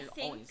But phase. I They're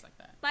think always like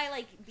that. by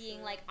like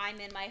being like I'm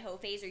in my hoe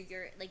phase, or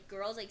you're like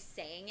girls like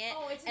saying it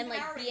Oh, it's and like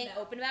empowering being them.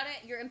 open about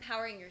it, you're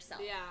empowering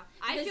yourself. Yeah,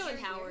 I Because feel you're-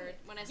 empowered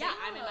when I say Yeah.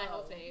 I'm in my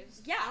whole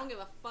phase. Yeah. I don't give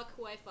a fuck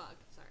who I fuck.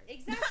 Sorry.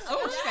 Exactly.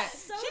 Oh, That's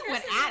shit. so She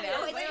went aggressive. at it.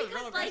 No, That it's was real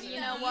because like aggressive. you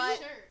Yeah. know what,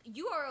 Sure.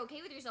 you are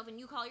okay with yourself and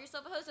you call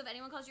yourself a hoe. So if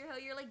anyone calls you a hoe,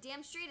 you're like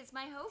damn straight. It's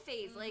my hoe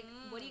phase. Like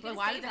what are you But gonna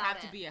why say does it about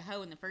have to be a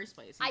hoe in the first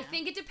place? I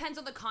think it depends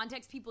on the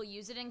context people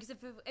use it in. Because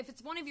if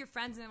it's one of your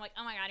friends and they're like,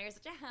 "Oh my god, you're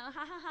such a hoe,"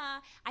 ha ha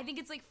ha, I think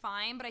it's like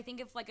fine. But I think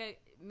if like a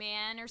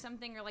man or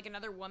something, or like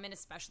another woman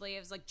especially,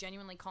 is like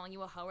genuinely calling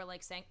you a hoe, or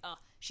like saying, "Oh,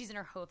 she's in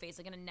her hoe phase,"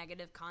 like in a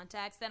negative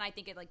context, then I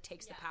think it like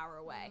takes the power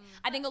away.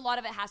 I think a lot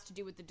of it has to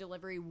do with the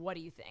delivery. What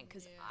do you think?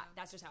 Because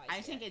that's just how I see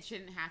I think it. it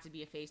shouldn't have to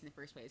be a phase in the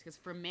first place, because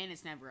for men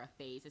it's never a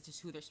phase. It's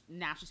just who they're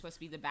naturally supposed to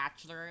be, the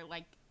bachelor,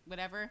 like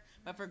whatever.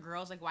 But for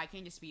girls, like, why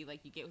can't it just be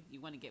like you get who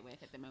you want to get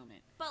with at the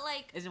moment? But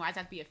like Isn't why does it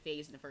have to be a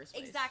phase in the first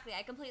place? exactly,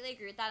 I completely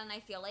agree with that, and I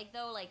feel like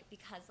though like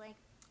because like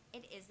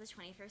it is the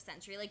 21st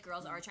century, like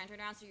girls are trying to turn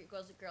around, so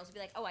girls will be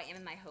like, oh, I am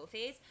in my hoe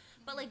phase,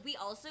 but like we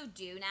also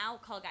do now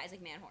call guys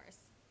like man whores.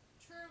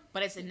 True.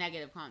 But it's a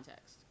negative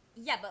context.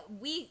 Yeah, but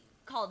we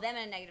call them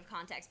in a negative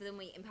context, but then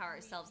we empower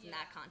ourselves in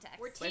that context.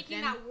 We're But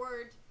taking then- that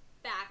word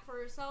back for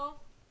ourselves.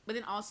 But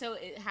then also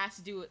it has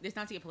to do. It's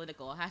not to get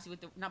political. It has to do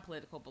with the, not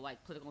political, but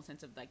like political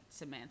sense of like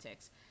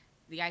semantics.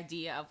 The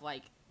idea of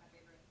like,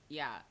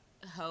 yeah,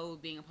 hoe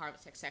being a part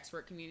of the sex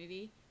work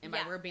community, and by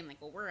Yeah. we're being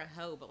like, well, we're a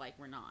hoe, but like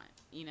we're not.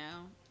 You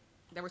know,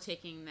 that we're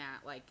taking that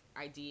like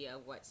idea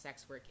of what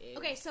sex work is.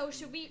 Okay, so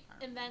should we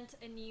invent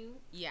a new?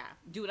 Yeah,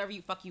 do whatever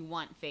you fuck you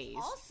want phase.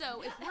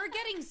 Also, if we're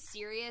getting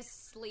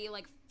seriously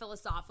like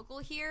philosophical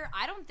here,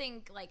 I don't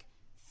think like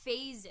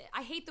phase it.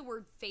 I hate the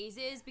word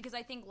phases because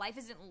I think life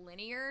isn't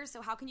linear.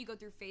 So how can you go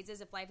through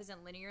phases if life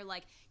isn't linear?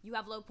 Like you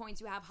have low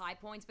points, you have high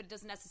points, but it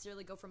doesn't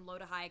necessarily go from low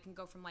to high. It can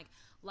go from like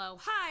low,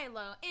 high,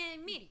 low,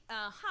 and mid,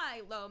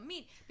 high, low,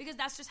 mid, because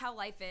that's just how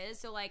life is.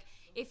 So like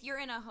if you're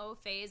in a hoe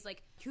phase,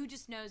 like who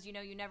just knows, you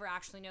know, you never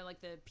actually know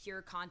like the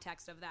pure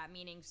context of that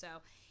meaning. So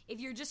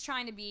if you're just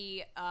trying to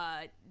be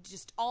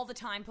just all the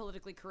time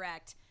politically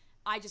correct,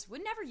 I just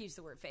would never use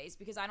the word phase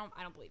because I don't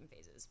believe in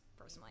phases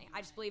personally.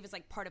 I just believe it's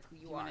like part of who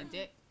you You are. want a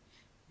dick?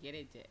 Get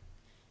a dick.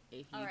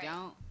 If you All right.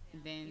 don't,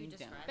 then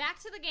don't. Back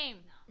to the game.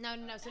 No.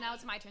 So now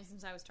it's my turn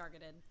since I was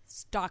targeted.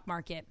 Stock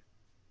market.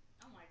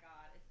 Oh my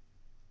god.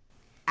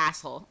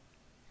 Asshole.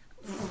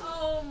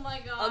 Oh my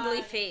god.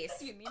 Ugly face.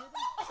 Wait, who does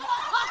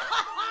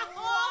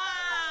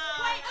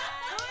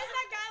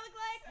that guy look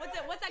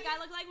like? What's that guy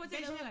look like? What's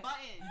Benjamin it look like?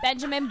 Button.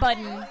 Benjamin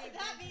Button. Good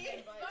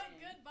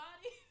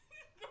body.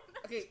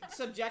 Okay,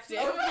 subjective.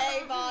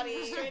 Okay,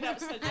 body. Straight up I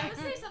would subjective.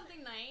 say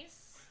something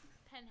nice.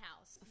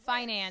 Penthouse.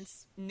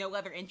 Finance. No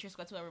other interest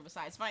whatsoever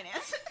besides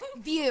finance.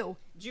 View.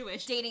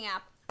 Jewish. Dating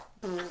app.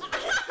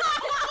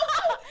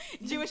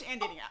 Jewish and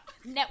dating app.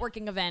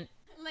 Networking event.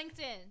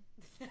 LinkedIn.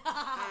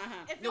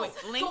 No, wait,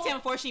 LinkedIn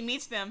before she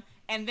meets them,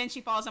 and then she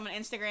follows them on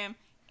Instagram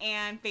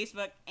and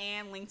Facebook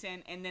and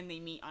LinkedIn, and then they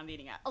meet on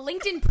dating app. A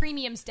LinkedIn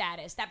premium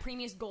status. That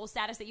premium gold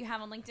status that you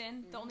have on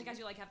LinkedIn. The only guys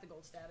you like have the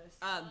gold status.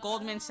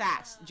 Goldman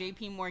Sachs,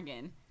 JP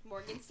Morgan,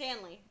 Morgan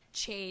Stanley.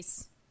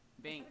 Chase.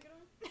 bank.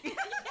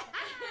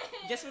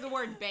 Just for the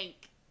word bank.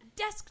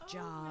 Desk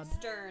job.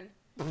 Stern.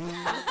 9 to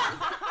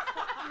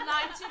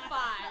 5.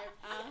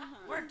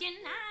 Working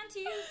 9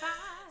 to 5.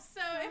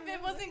 So if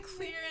it wasn't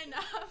clear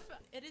enough,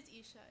 it is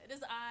Isha. It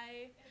is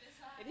I.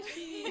 It is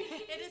she.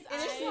 It is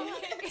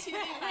I. To the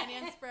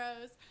finance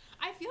bros.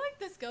 I feel like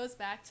this goes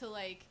back to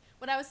like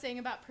what I was saying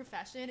about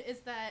profession is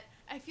that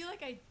I feel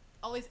like I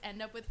always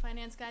end up with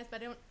finance guys,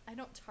 but I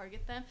don't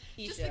target them.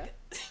 Isha.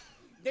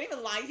 Don't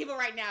even lie to people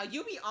right now.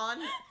 You be on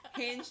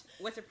Hinge.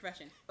 What's your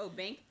profession? Oh,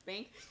 bank,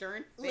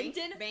 Stern, bank,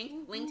 LinkedIn?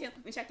 bank, LinkedIn.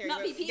 Let me check their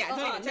Not VP? Yeah,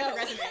 don't even check the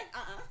resume.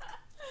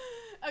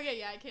 Okay,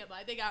 yeah, I can't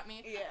lie. They got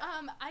me. Yeah.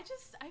 I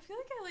feel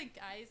like I like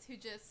guys who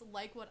just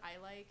like what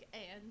I like,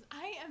 and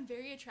I am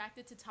very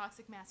attracted to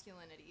toxic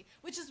masculinity,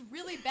 which is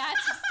really bad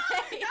to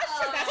say.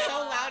 That's so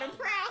loud and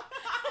proud.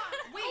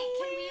 Wait,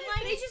 can we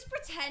like? They just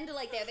pretend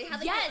like they have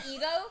like Yes. the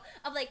ego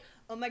of like,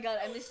 oh my god,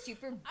 I'm this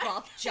super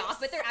buff jock,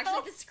 but they're actually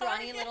like the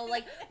scrawny little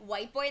like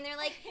white boy, and they're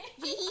like,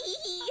 hee hee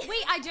hee hee.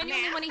 Wait, I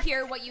genuinely want to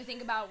hear what you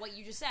think about what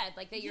you just said.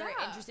 Like that you're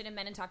Yeah. interested in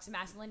men and toxic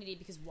masculinity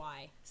because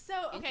why? So,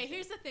 okay,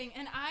 here's the thing,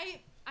 and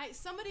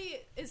somebody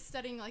is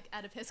studying like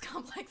Oedipus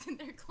complex in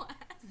their class,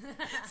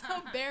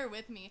 so bear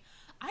with me.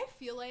 I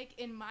feel like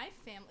in my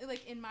family,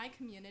 like in my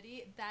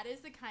community, that is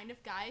the kind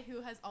of guy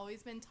who has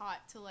always been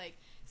taught to like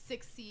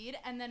succeed,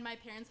 and then my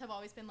parents have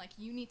always been like,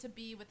 you need to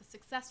be with a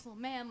successful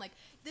man, like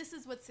this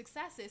is what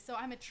success is. So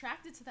I'm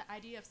attracted to the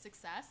idea of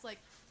success. Like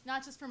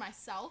not just for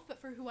myself, but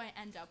for who I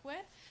end up with.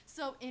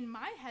 So in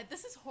my head,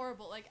 this is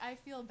horrible. Like, I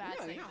feel bad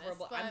No, saying you're not this,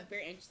 horrible. but I'm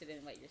very interested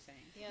in what you're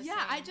saying.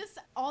 yeah,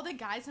 all the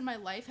guys in my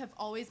life have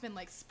always been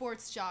like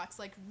sports jocks,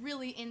 like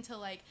really into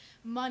like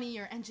money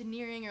or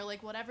engineering or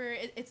like whatever.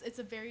 It's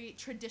a very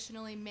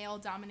traditionally male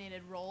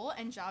dominated role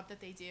and job that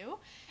they do.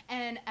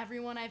 And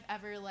everyone I've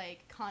ever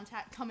like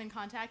come in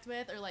contact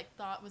with or like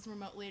thought was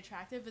remotely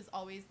attractive is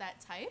always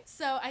that type.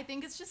 So I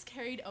think it's just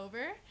carried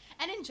over.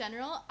 And in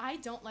general, I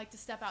don't like to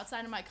step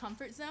outside of my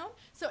comfort zone.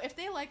 So if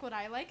they like what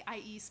I like,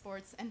 i.e.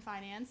 sports and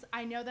finance,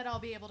 I know that I'll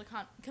be able to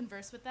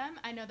converse with them.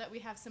 I know that we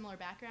have similar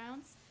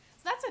backgrounds.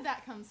 So that's where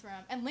that comes from.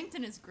 And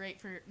LinkedIn is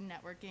great for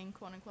networking,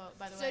 quote unquote,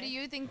 by the way. So do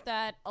you think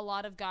that a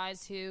lot of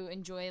guys who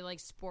enjoy like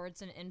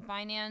sports and in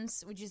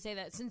finance, would you say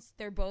that since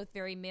they're both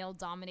very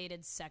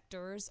male-dominated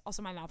sectors,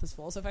 also my mouth is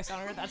full, so if I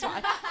sound weird, that's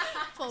why.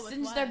 Full with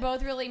Since what? they're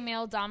both really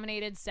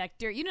male-dominated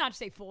sector, you don't have to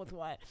say full with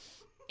what.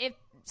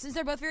 Since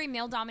they're both very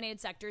male-dominated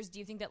sectors, do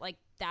you think that like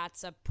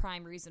that's a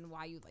prime reason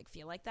why you like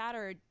feel like that,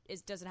 or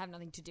does it have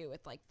nothing to do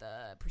with like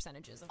the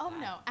percentages of that? Oh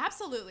no,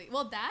 absolutely.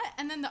 Well, that,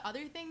 and then the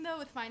other thing though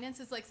with finance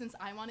is like, since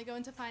I want to go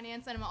into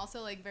finance and I'm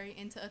also like very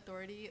into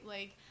authority,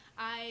 like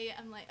I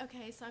am like,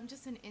 okay, so I'm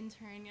just an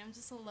intern. I'm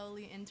just a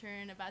lowly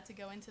intern about to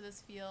go into this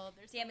field.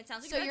 Damn, it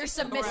sounds like So you're just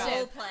a role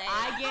submissive. play.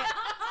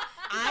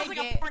 I like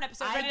get a porn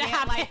episode ready to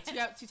like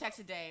happen. two texts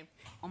a day.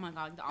 Oh my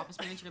god, the office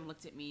manager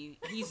looked at me.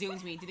 He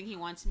zooms me. Do you think he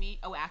wants me?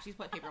 Oh, actually, he's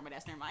put paper on my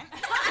desk. Never mind.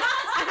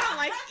 I don't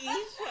like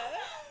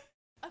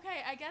Isha.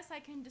 Okay, I guess I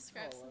can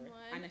describe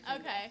someone.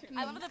 Okay.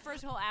 I love that the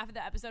first whole half of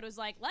the episode was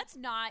like, let's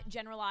not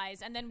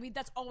generalize, and then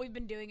that's all we've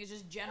been doing is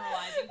just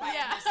generalizing by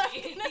Yeah.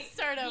 ethnicity. Let's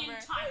start the over.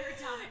 entire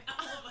time.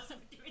 All of us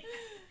have been doing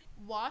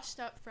that. Washed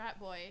up frat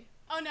boy.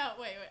 Oh no,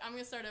 wait, I'm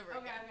gonna start over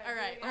again. okay,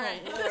 All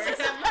right. Oh, This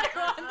is a better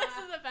one. This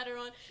is a better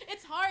one.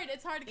 It's hard.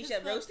 Because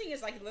Isha, roasting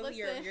is like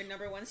literally your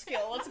number one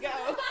skill. Let's go.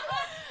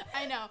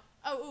 I know.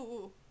 Oh,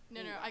 ooh.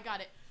 No, I got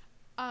it.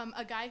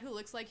 A guy who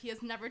looks like he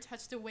has never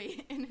touched a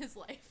weight in his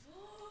life.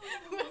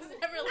 Who has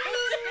never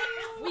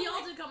lifted. We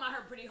all did come at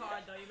her pretty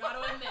hard, though. You gotta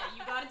admit.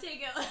 You gotta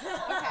take it.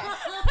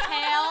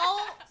 Pale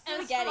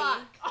as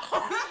spaghetti.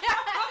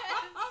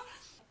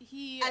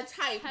 He A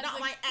type, has not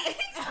my ex.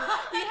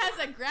 He has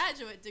a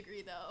graduate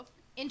degree though.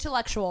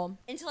 Intellectual.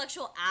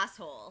 Intellectual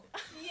asshole.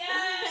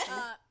 Yes.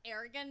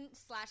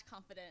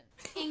 Arrogant/confident.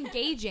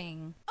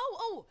 Engaging.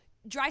 Oh,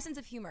 dry sense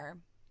of humor,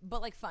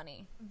 but like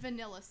funny.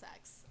 Vanilla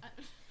sex.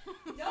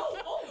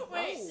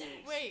 Wait.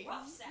 Wait.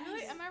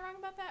 Really? Am I wrong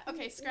about that?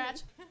 Okay,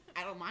 scratch.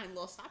 I don't mind a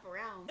little slap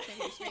around.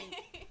 Finger swing.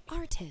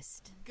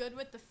 Artist. Good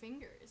with the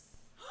fingers.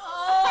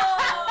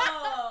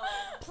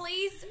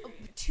 Plays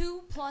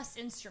 2+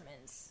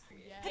 instruments.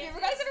 Yeah. Have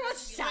you guys ever watched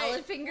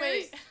Salad Fingers?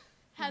 Wait.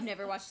 I've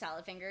never watched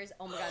Salad Fingers.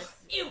 Oh my god.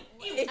 Ew.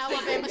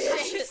 Alabama Have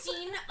shit. you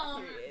seen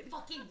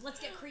fucking Let's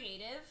Get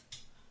Creative?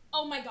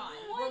 Oh my god,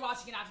 we're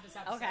watching it after this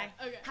episode. Okay.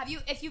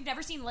 If you've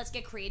never seen Let's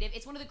Get Creative,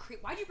 it's one of the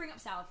why'd you bring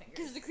up salad fingers?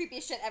 Because it's the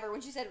creepiest shit ever. When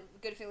she said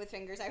good fit with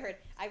fingers, I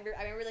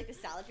remember like the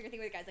salad finger thing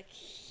where the guy's like,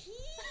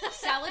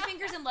 Salad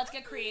Fingers and Let's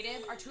Get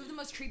Creative are two of the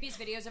most creepiest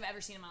videos I've ever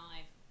seen in my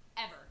life.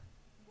 Ever.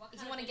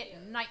 If you want to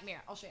get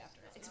nightmare, I'll show you after.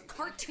 It's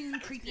cartoon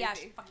creepy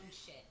ass fucking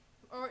shit.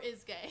 Or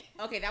is gay.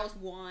 Okay, that was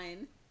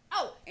one.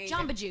 Oh,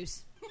 Jamba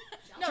Juice.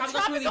 No,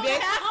 Tropical smoothie, bitch.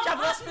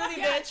 Tropical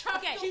smoothie, bitch.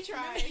 Okay, she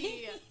tried.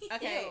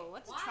 Okay. ew,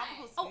 what's a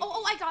tropical smoothie?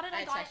 Oh, I got it.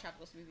 I got I'd it. say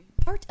tropical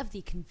smoothie. Part of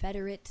the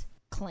Confederate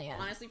Klan.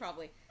 Honestly,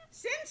 probably.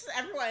 Since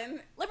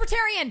everyone...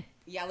 Libertarian.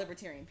 Yeah,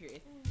 libertarian,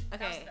 period. That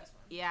was Okay. the best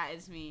one. Yeah,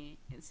 it's me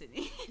in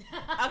Sydney.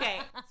 Okay.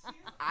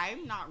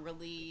 I'm not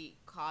really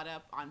caught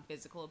up on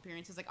physical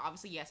appearances. Like,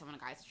 obviously, yes, when a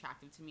guy's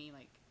attractive to me,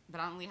 like, but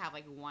I don't really have,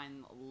 like,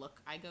 one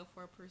look I go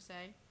for, per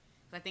se.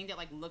 But I think that,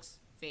 like, looks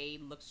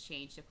fade, looks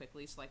change so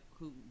quickly, so, like,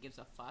 who gives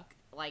a fuck?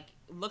 Like,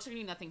 looks are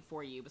gonna do nothing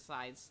for you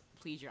besides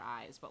please your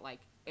eyes, but,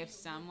 like, if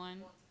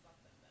someone...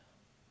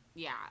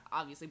 Yeah,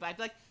 obviously, but I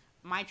feel like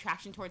my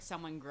attraction towards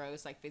someone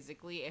grows, like,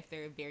 physically if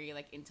they're very,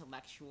 like,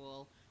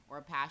 intellectual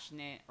or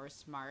passionate or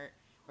smart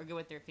or good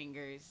with their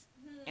fingers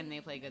and they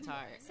play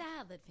guitar.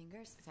 Salad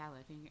fingers.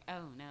 Salad finger.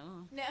 Oh,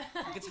 no. No.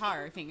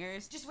 Guitar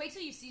fingers. Just wait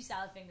till you see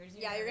salad fingers.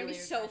 Yeah, you're gonna be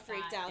so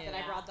freaked out that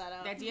I brought that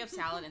up. The idea of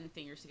salad and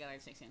fingers together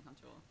just makes me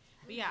uncomfortable.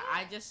 But yeah,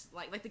 I just,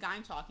 like the guy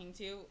I'm talking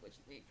to, which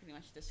we pretty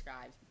much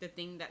described, the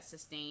thing that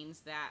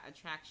sustains that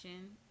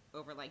attraction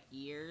over, like,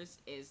 years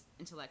is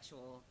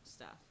intellectual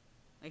stuff.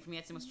 Like, for me,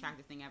 that's the most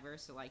attractive thing ever.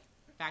 So, like,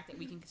 the fact that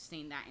we can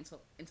sustain that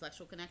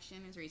intellectual connection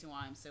is the reason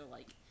why I'm so,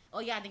 like, oh,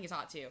 yeah, I think it's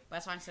hot, too. But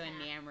that's why I'm so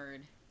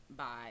enamored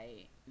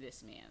by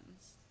this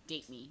man's.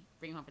 Date me.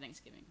 Bring him home for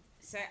Thanksgiving.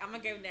 So, I'm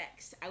gonna go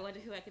next. I wonder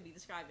who I could be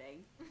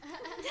describing.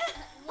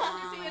 Well,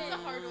 see, it's a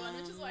hard one,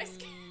 which is why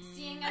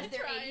Seeing as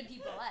there are 80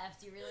 people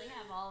left, you really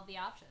have all of the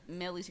options.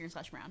 Middle Eastern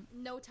 / brown.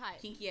 No type.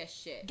 Kinky as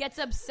shit. Gets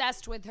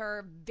obsessed with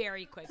her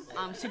very quickly.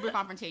 Super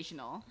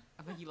confrontational.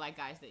 I think you like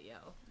guys that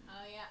yell.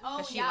 Oh yeah.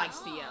 'Cause she likes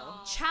Theo.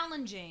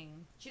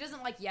 Challenging. She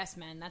doesn't like yes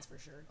men, that's for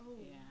sure. Oh,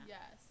 Yeah. yes.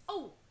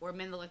 Oh, Or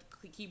men that like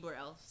Keebler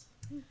elves.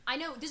 I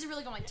know. This is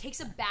really going.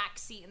 Takes a back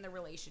seat in the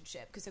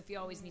relationship because Sophia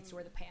always needs to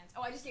wear the pants.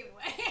 Oh, I just gave it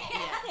away.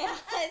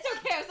 It's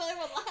okay. I was only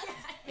one last.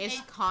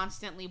 Is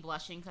constantly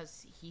blushing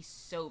because he's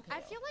so pale.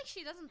 I feel like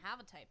she doesn't have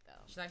a type though.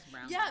 She likes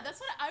brown. Yeah, guys. that's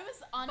what I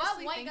was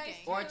honestly white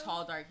thinking. guys Or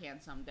tall, dark,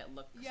 handsome that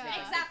look Yeah. like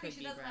Exactly. could She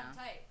be doesn't brown. have a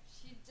type.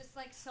 She just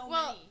like so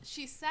Well, many.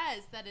 she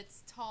says that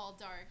it's tall,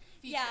 dark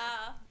features.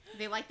 Yeah.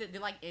 They like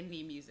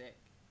indie music.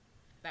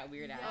 That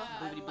weird ass Yeah.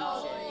 boobity boop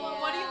Oh, shit. well,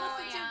 what do you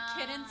listen Yeah. to?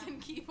 Kittens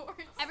and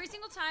keyboards. Every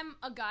single time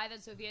a guy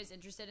that Sophia is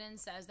interested in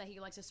says that he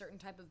likes a certain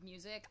type of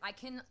music, I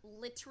can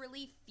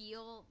literally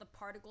feel the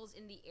particles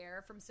in the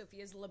air from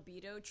Sophia's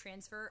libido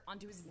transfer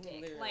onto his dick.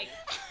 Literally. Like,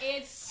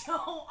 it's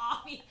so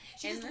obvious.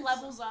 She And just this-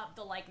 levels up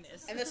the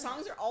likeness. And the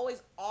songs are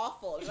always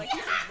awful. It's like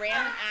these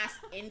random ass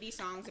indie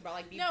songs about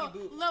like No,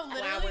 boop, no,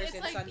 literally, flowers it's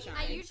and like- sunshine.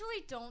 I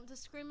usually don't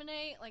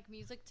discriminate like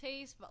music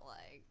taste, but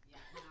like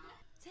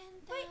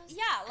But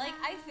yeah, like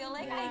I feel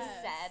like I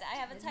Yes. said I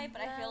have a type,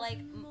 but I feel like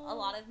a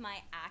lot of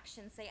my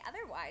actions say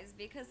otherwise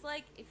because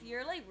like if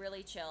you're like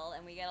really chill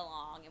and we get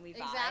along and we vibe,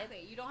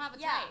 exactly, you don't have a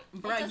yeah, type.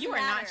 it Bro, doesn't you are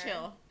not matter.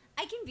 chill.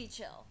 I can be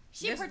chill.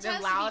 She This is pretends the to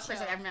be loudest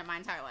person chill. I've ever met in my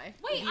entire life.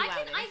 Wait, The I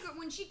loudest. agree.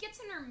 When she gets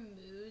in her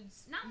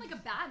moods, not in like a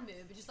bad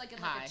mood, but just like in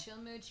like High. a chill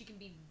mood, she can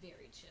be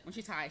very chill. When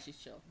she's high, she's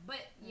chill. But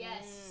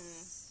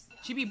yes.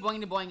 She be boing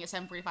to boing at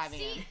 7:45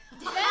 a.m.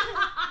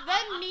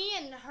 Then me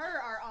and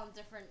her are on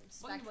different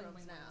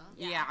spectrums now.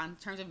 Yeah. in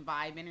terms of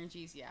vibe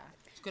energies, yeah.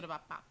 It's good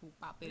about pop, boop,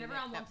 pop. You're never that-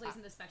 on one that place pop.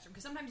 in the spectrum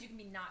because sometimes you can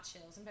be not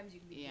chill, sometimes you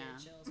can be Yeah. very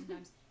chill,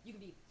 sometimes you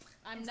can be.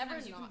 I'm and never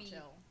sometimes you not can be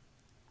chill.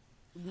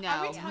 No,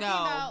 Are we talking no,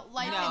 about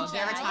life no. in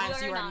There are general?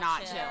 times you are not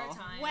chill. There are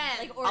times. When?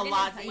 Like A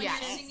lot, organization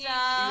yes. stuff.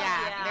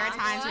 Yeah, there are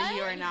times when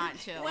you What? are not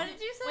chill. What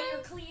did you say? When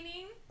you're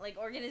cleaning, Like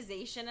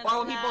organization and Or all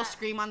when people that.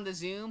 scream on the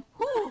Zoom,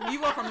 whoo, you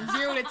go from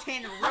 0 to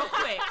 10 real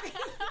quick.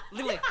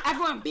 Literally,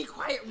 everyone be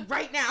quiet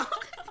right now.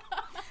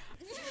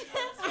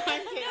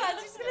 No, I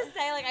was just gonna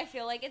say, like, I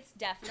feel like it's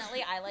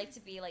definitely, I like to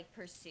be, like,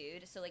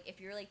 pursued. So, like, if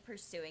you're, like,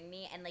 pursuing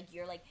me and, like,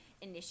 you're, like,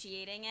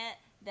 initiating it,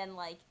 then,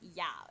 like,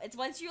 yeah. It's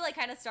once you, like,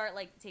 kind of start,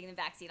 like, taking the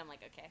back seat, I'm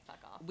like, okay, fuck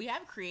off. We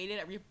have created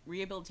a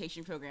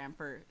rehabilitation program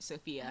for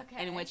Sophia,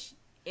 Okay. in which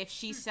if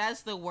she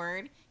says the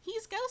word,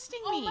 he's ghosting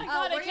me. Oh my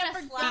god, I we're can't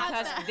gonna forget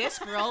Because that. this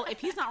girl, if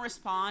he's not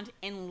respond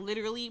in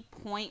literally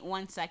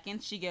 0.1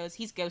 seconds, she goes,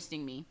 he's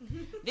ghosting me.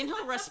 Then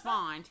he'll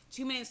respond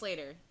 2 minutes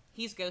later,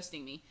 he's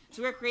ghosting me.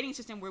 So we're creating a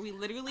system where we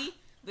literally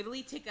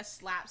take a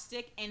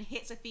slapstick and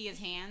hit Sophia's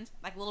hand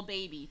like a little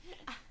baby.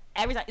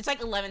 Every time. It's like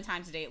 11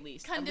 times a day at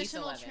least.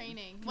 Conditional at least 11.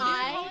 training. What do you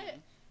call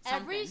it?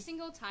 Every Something.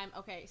 single time.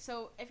 Okay,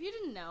 so if you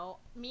didn't know,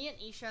 me and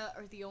Isha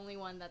are the only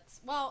one that's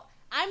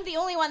I'm the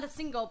only one that's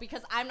single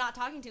because I'm not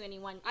talking to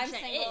anyone. I'm Isha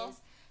single.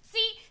 Is.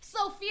 See,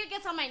 Sophia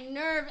gets on my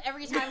nerve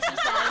every time she says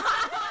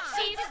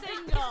she's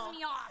single. pisses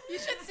me off. You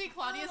should see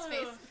Claudia's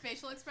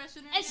facial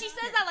expression right And she now.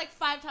 says that like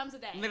 5 times a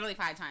day. Literally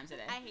 5 times a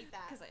day. I hate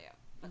that. Because I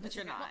am. But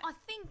you're not. Well, I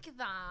think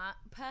that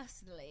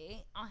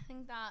personally,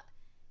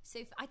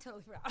 I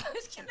totally forgot what I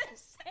was gonna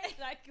say.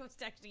 I was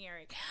texting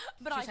Eric,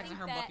 but She I was think texting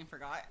her that book and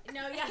forgot.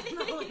 no, yeah,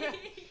 no.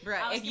 Bruh,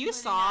 I was if you completely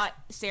saw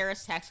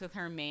Sarah's text with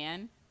her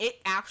man, it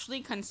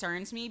actually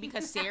concerns me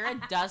because Sarah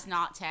does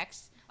not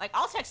text. Like,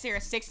 I'll text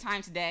Sarah 6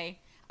 times a day.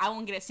 I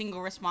won't get a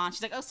single response.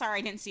 She's like, oh, sorry,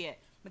 I didn't see it.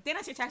 But then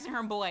I start texting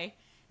her boy.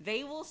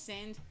 They will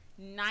send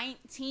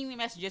 19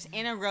 messages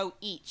in a row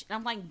each. And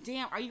I'm like,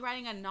 damn, are you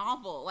writing a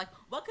novel? Like,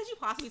 what could you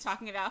possibly be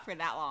talking about for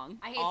that long?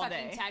 I hate all fucking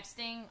day?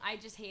 texting. I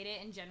just hate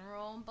it in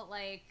general. But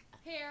like,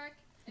 Hey, Eric.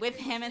 With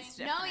him, it's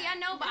different. no, yeah,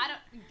 no, but I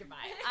don't. Goodbye.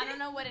 I don't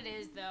know what it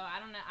is though. I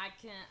don't know. I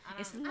can't.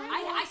 I It's don't. not-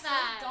 I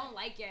that. still don't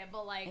like it.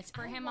 But like,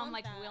 for him, I'm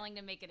like willing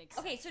to make it.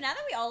 Okay, so now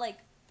that we all, like,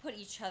 put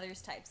each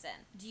other's types in,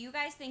 do you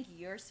guys think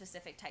you're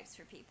specific types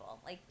for people?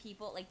 Like,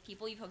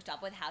 people you've hooked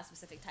up with have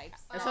specific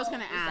types? That's what I was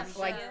gonna ask.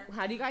 Sure. Like,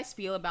 how do you guys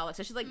feel about, like,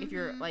 especially like if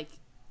you're like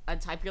a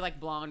type, you're like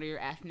blonde or you're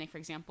ethnic, for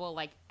example.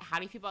 Like, how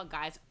do you feel about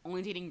guys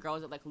only dating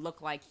girls that like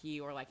look like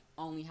you or like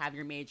only have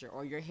your major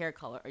or your hair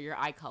color or your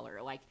eye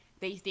color? Like,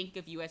 they think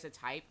of you as a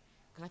type.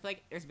 Because I feel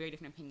like there's very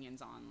different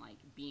opinions on like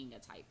being a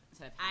type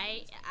instead of having I a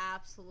type.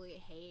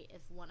 absolutely hate if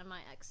one of my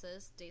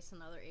exes dates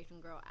another Asian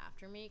girl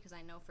after me because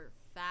I know for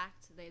a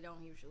fact they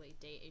don't usually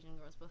date Asian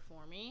girls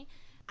before me.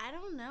 I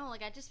don't know,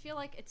 like I just feel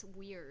like it's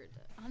weird.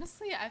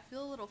 Honestly, I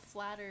feel a little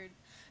flattered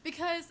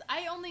because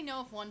I only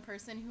know of one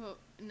person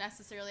who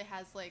necessarily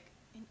has like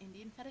an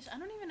Indian fetish. I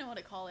don't even know what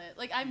to call it.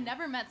 Like, I've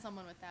never met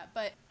someone with that,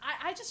 but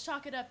I just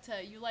chalk it up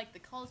to you like the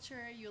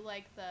culture, you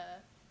like the,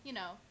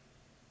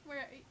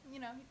 where,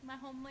 my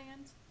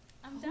homeland.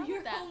 I'm down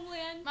with that.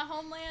 Homeland. My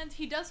homeland.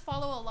 He does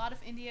follow a lot of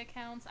India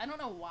accounts. I don't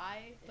know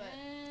why, but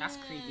That's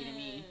creepy to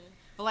me.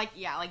 But like,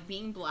 yeah, like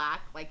being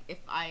black, like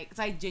because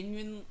I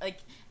genuinely, like,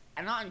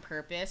 I'm not on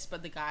purpose,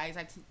 but the guys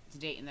I've to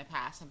date in the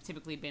past have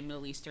typically been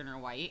Middle Eastern or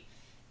white.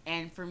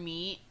 And for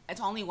me,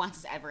 it's only once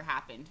it's ever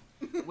happened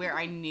where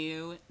I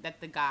knew that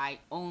the guy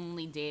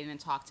only dated and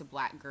talked to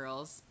black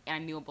girls, and I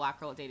knew a black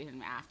girl dated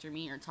him after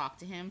me or talked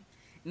to him.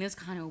 And it's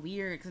kind of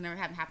weird because it never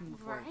happened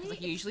before. Because like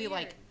Right? usually It's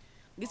like weird.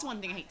 this is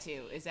one thing I hate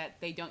too is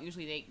that they don't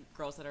usually date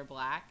girls that are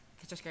black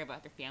because they're scared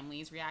about their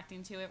families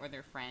reacting to it or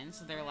their friends.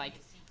 So they're like,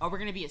 oh, we're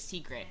gonna be a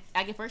secret.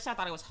 Like at first I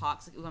thought it was hot,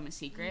 'cause, like, ooh, I'm a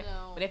secret.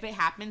 No. But if it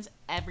happens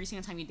every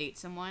single time you date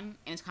someone,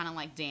 and it's kind of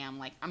like, damn,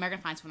 like I'm never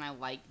gonna find someone I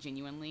like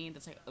genuinely.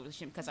 That's like a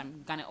relationship because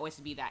I'm gonna always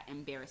be that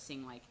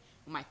embarrassing like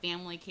will my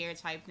family care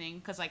type thing.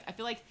 Because like I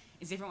feel like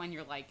it's different when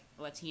you're like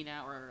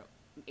Latina or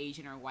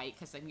Asian or white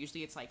because like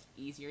usually it's like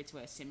easier to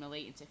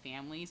assimilate into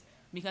families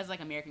because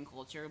like American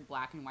culture,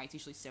 black and white's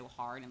usually so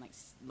hard and like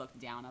looked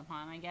down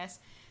upon, I guess.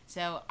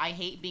 So I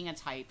hate being a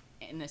type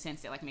in the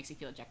sense that like makes you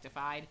feel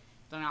objectified.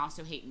 But I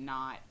also hate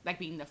not like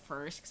being the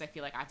first because I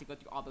feel like I have to go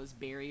through all those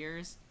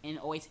barriers and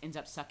it always ends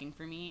up sucking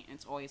for me and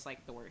it's always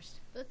like the worst.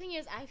 The thing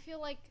is, I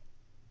feel like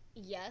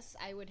yes,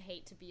 I would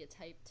hate to be a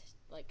type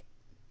like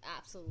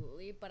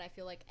absolutely, but I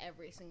feel like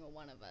every single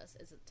one of us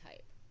is a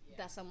type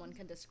that someone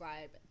can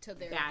describe to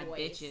their Bad voice.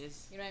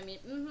 bitches. You know what I mean?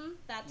 Mm-hmm.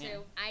 That too. Yeah.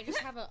 I just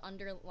have an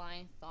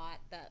underlying thought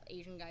that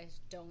Asian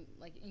guys don't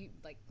like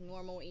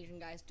normal Asian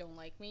guys don't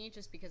like me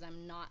just because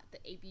I'm not the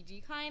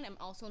ABG kind. I'm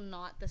also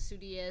not the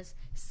sootiest,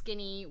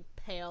 skinny,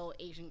 pale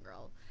Asian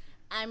girl.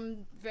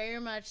 I'm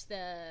very much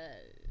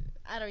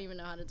I don't even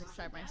know how to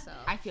describe myself.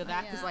 I feel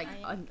that because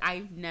Yeah,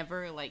 I've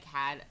never like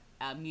had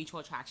a mutual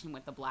attraction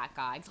with the black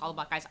guy. 'Cause all the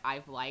black guys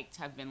I've liked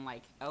have been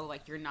like, oh,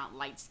 like you're not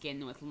light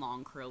skinned with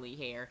long curly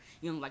hair.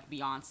 You know, like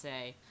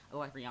Beyonce or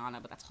like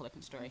Rihanna, but that's a whole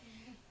different story.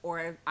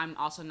 Or I'm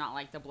also not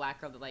like the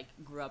black girl that like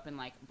grew up in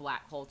like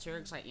black culture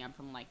because I am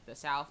from like the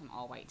South and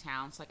all white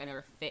towns. So, like I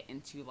never fit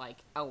into like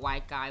a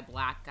white guy,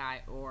 black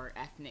guy, or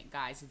ethnic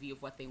guy's view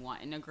of what they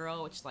want in a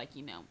girl, which like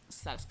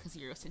sucks because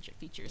of Eurocentric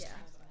features. Yeah.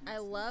 I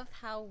love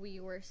how we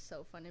were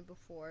so funny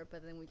before,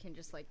 but then we can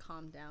just like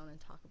calm down and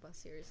talk about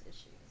serious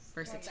issues.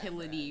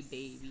 Versatility,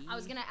 baby. I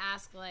was gonna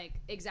ask like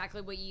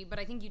exactly what but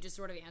I think you just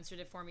sort of answered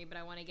it for me. But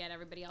I want to get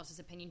everybody else's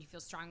opinion. You feel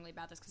strongly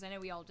about this because I know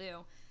we all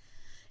do.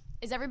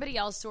 Is everybody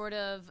else sort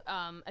of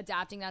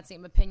adapting that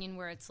same opinion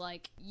where it's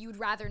like you'd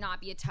rather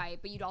not be a type,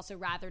 but you'd also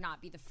rather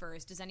not be the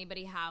first? Does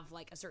anybody have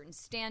like a certain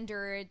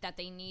standard that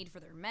they need for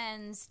their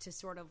men's to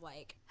sort of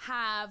like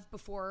have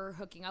before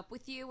hooking up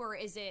with you, or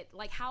is it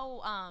like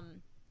how?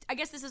 I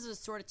guess this is a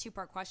sort of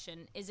two-part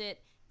question. Is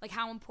it like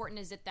how important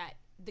is it that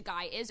the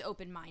guy is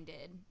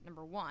open-minded,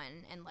 number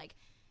one, and like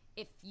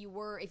if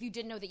you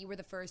didn't know that you were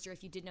the first, or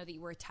if you did know that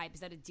you were a type,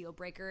 is that a deal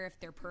breaker if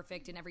they're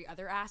perfect in every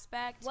other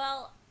aspect?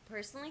 Well,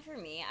 personally for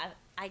me,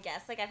 I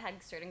guess like I've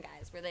had certain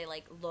guys where they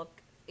like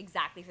look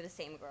exactly for the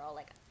same girl.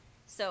 Like,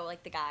 so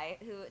like the guy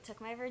who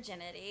took my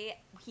virginity,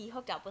 he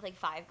hooked up with like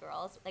 5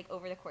 girls like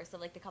over the course of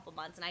like the couple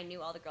months, and I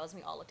knew all the girls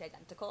and we all looked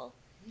identical.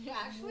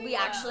 We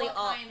actually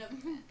all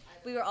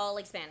we were all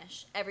like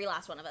Spanish. Every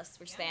last one of us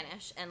were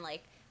Spanish, and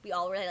like we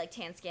all were like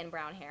tan skin,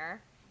 brown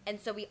hair. And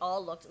so we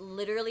all looked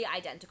literally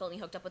identical, and he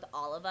hooked up with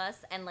all of us.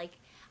 And, like,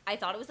 I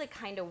thought it was, like,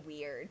 kind of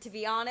weird, to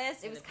be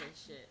honest. It was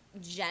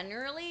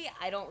generally,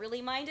 I don't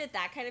really mind it.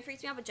 That kind of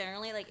freaks me out. But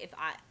generally, like, if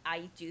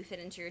I do fit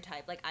into your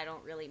type, like, I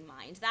don't really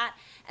mind that.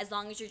 As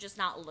long as you're just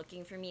not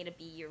looking for me to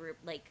be your,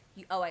 like,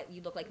 you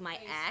look like my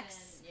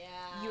ex.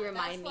 Yeah. You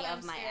remind me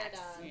of my ex.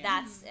 Yeah.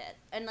 That's it.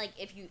 And, like,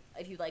 if you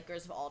like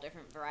girls of all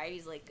different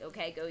varieties, like,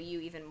 okay, go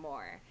you even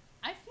more.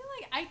 I feel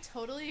like I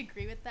totally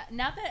agree with that.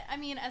 Not that, I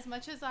mean, as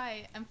much as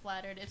I am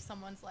flattered if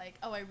someone's like,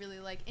 oh, I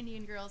really like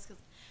Indian girls,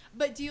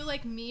 but do you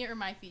like me or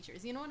my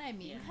features? You know what I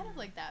mean? Kind of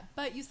like that.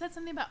 But you said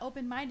something about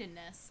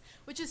open-mindedness,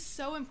 which is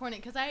so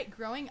important, because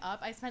growing up,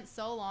 I spent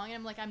so long, and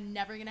I'm like, I'm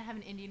never going to have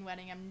an Indian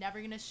wedding. I'm never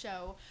going to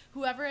show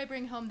whoever I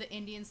bring home the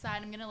Indian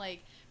side. I'm going to,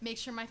 like, make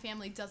sure my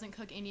family doesn't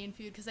cook Indian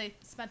food, because I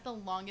spent the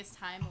longest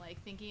time,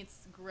 like, thinking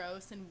it's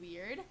gross and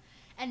weird.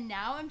 And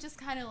now I'm just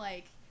kind of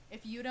like,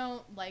 if you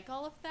don't like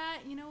all of that,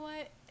 you know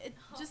what?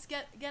 Just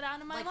get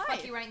out of my life.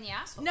 Fuck you right in the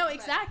asshole. No,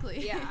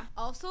 exactly. Yeah.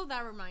 Also,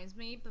 that reminds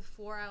me,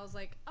 before I was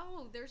like,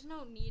 oh, there's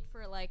no need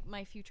for, like,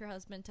 my future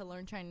husband to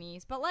learn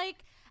Chinese. But,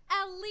 like,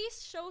 at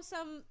least show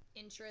some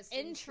interest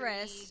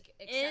intrigue,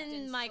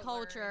 in my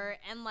culture,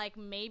 and, like,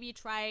 maybe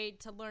try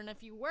to learn a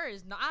few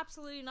words. No,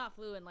 absolutely not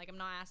fluent. Like, I'm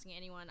not asking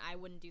anyone. I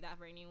wouldn't do that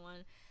for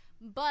anyone.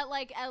 But,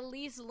 like, at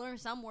least learn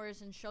some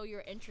words and show you're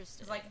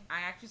interested. Like,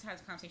 I actually just had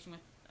this conversation with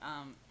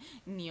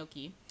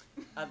Nyoki.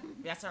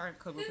 That's our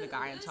code word for the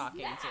guy I'm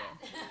talking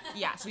to.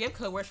 Yeah, so we have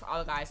code words for all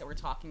the guys that we're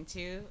talking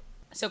to.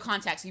 So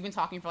context, we've been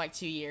talking for like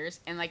 2 years,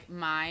 and like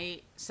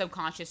my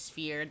subconscious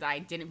fear that I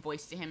didn't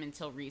voice to him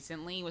until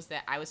recently was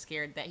that I was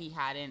scared that he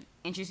hadn't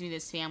introduced me to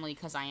his family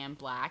because I am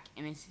black,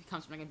 and he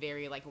comes from like a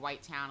very like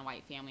white town,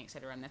 white family,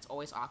 etc. And that's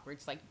always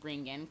awkward to like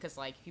bring in, because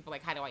like people are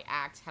like, how do I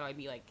act? How do I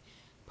be like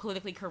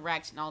politically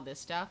correct and all this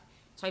stuff?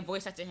 So I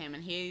voiced that to him,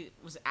 and he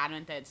was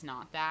adamant that it's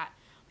not that.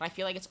 But I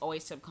feel like it's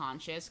always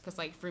subconscious, because,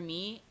 like, for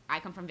me,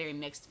 I come from a very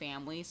mixed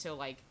family, so,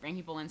 like, bringing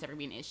people in is never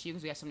be an issue,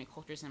 because we have so many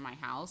cultures in my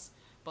house.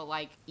 But,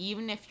 like,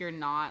 even if you're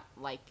not,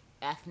 like,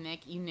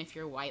 ethnic, even if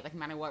you're white, like, no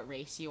matter what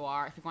race you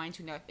are, if you're going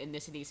to another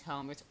ethnicity's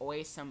home, there's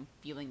always some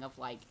feeling of,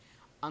 like,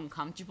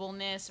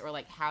 uncomfortableness, or,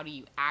 like, how do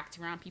you act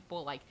around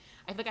people? Like,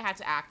 I feel like I had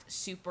to act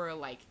super,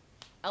 like,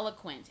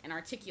 eloquent and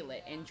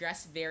articulate and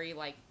dress very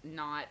like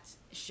not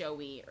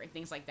showy or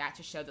things like that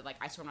to show that like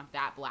I sort of not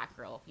that black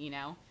girl, you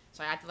know.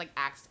 So I had to like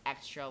act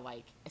extra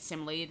like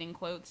assimilated in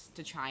quotes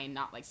to try and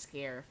not like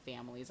scare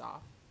families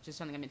off. Just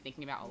something I've been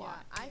thinking about a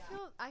lot.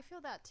 I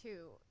feel that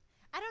too.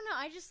 I don't know.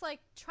 I just like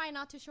try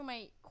not to show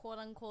my quote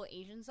unquote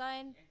Asian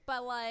side,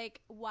 but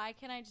like, why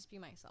can't I just be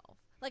myself?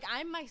 Like,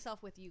 I'm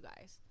myself with you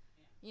guys,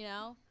 you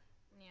know?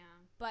 Yeah.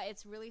 But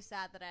it's really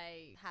sad that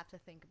I have to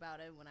think about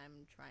it when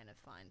I'm trying to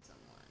find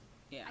someone.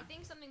 Yeah. I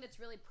think something that's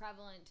really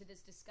prevalent to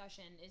this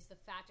discussion is the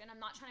fact, and I'm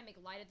not trying to make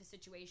light of the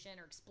situation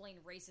or explain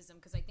racism,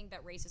 because I think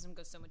that racism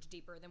goes so much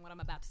deeper than what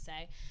I'm about to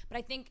say. But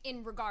I think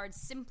in regards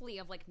simply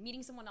of like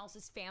meeting someone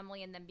else's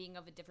family and them being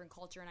of a different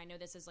culture, and I know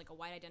this is like a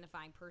white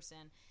identifying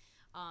person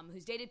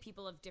who's dated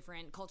people of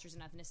different cultures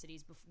and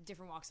ethnicities,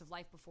 different walks of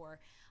life before,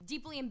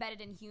 deeply embedded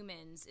in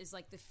humans is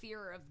like the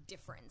fear of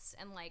difference.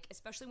 And like,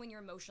 especially when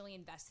you're emotionally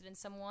invested in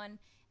someone,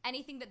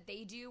 anything that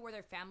they do or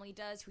their family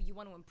does who you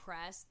want to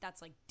impress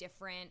that's like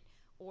different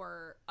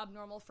or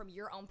abnormal from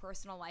your own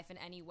personal life in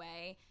any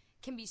way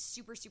can be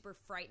super, super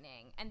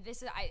frightening. And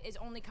this is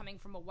only coming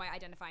from a white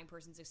identifying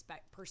person's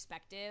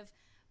perspective.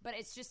 But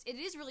it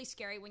is really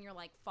scary when you're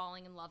like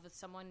falling in love with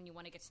someone and you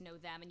want to get to know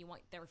them and you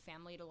want their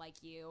family to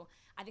like you.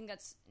 I think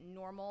that's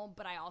normal,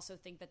 but I also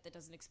think that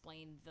doesn't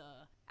explain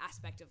the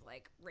aspect of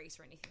like race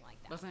or anything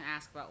like that. I was gonna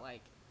ask about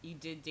like, you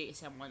did date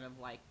someone of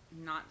like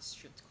not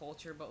strict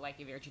culture, but like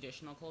a very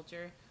traditional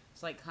culture.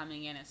 So like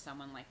coming in as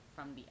someone like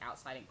from the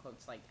outside in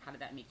quotes, like how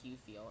did that make you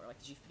feel? Or like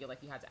did you feel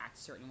like you had to act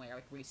a certain way, or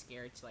like were you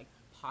scared to like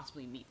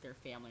possibly meet their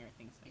family or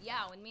things like that?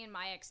 Yeah, when me and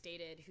my ex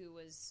dated, who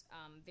was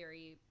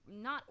very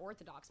not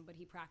orthodox, but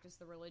he practiced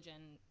the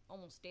religion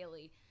almost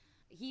daily,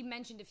 he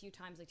mentioned a few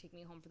times like taking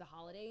me home for the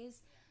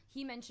holidays.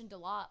 He mentioned a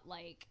lot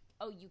like,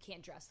 oh, you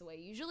can't dress the way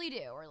you usually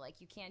do, or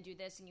like you can't do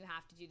this and you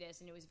have to do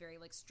this, and it was very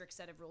like strict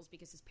set of rules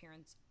because his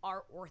parents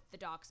are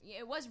orthodox.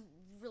 It was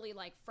really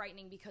like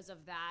frightening because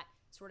of that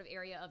sort of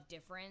area of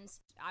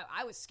difference.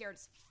 I was scared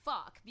as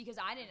fuck because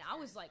I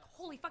was like,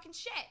 holy fucking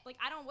shit, like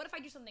what if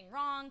I do something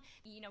wrong?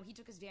 You know, he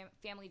took his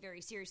family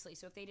very seriously,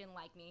 so if they didn't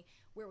like me,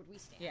 where would we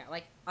stand? Yeah,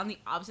 like on the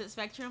opposite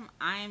spectrum,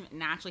 I'm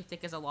naturally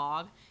thick as a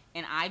log,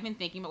 and I've been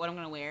thinking about what I'm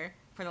gonna wear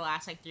for the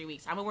last like 3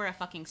 weeks. I'm gonna wear a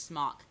fucking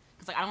smock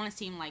because like I don't want to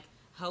seem like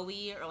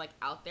hoey or like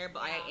out there,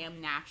 but I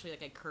am naturally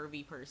like a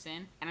curvy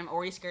person, and I'm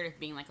already scared of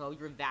being like, oh,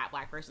 you're that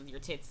black person with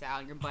your tits out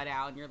and your butt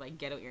out and your like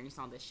ghetto earrings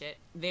and all this shit.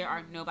 There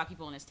are no black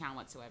people in this town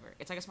whatsoever.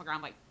 It's like a small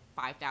ground like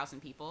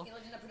 5,000 people. He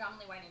lived in a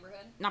predominantly white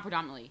neighborhood? Not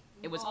predominantly.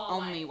 It was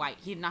only white.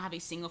 He did not have a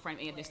single friend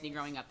of ethnicity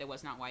growing up that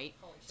was not white.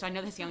 So I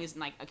know that his family isn't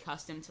like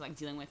accustomed to like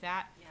dealing with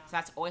that. Yeah. So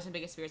that's always my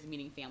biggest fear is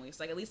meeting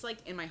families. Like at least like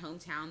in my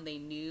hometown, they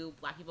knew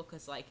black people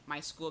because like my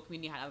school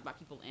community had other black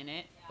people in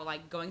it. Yeah. But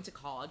like going to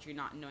college, you're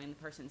not knowing the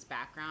person's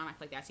background. I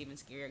feel like that's even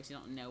scarier because you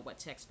don't know what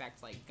to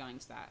expect like going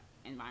to that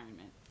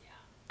environment.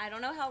 I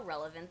don't know how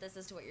relevant this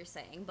is to what you're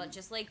saying, but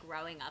just like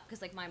growing up,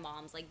 because like my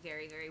mom's like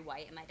very, very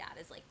white and my dad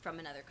is like from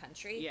another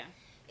country. Yeah.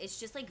 It's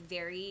just like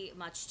very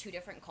much two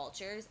different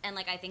cultures, and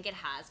like I think it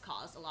has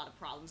caused a lot of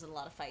problems and a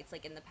lot of fights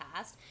like in the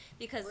past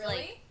because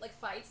like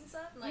fights and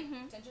stuff, and, like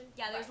tension.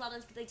 Yeah, there's a lot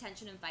of like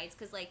tension and fights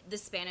because like the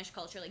Spanish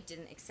culture like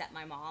didn't accept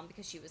my mom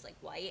because she was like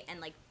white, and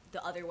like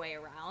the other way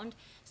around.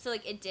 So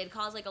like it did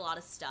cause like a lot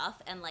of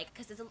stuff, and like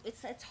because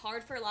it's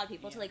hard for a lot of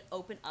people to like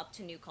open up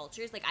to new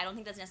cultures. Like I don't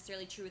think that's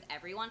necessarily true with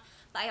everyone,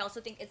 but I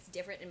also think it's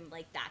different in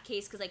like that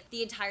case because like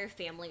the entire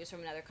family was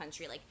from another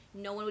country. Like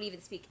no one would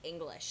even speak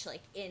English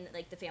like in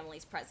like the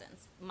family's presence.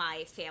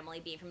 My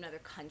family being from another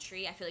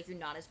country, I feel like you're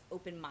not as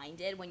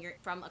open-minded when you're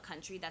from a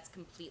country that's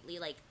completely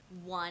like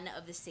one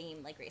of the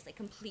same like race, like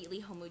completely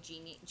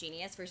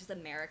homogeneous versus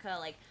America.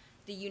 Like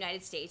the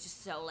United States is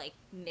so like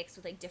mixed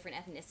with like different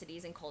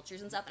ethnicities and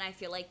cultures and stuff, and I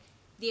feel like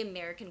the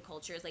American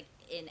culture is like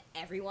in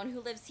everyone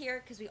who lives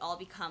here because we all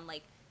become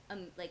like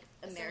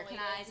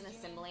Americanized and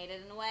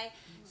assimilated in a way.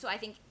 Mm-hmm. So I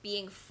think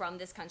being from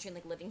this country and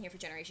like living here for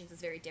generations is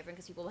very different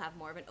because people have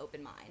more of an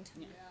open mind.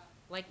 Yeah.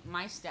 Like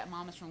my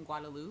stepmom is from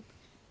Guadeloupe,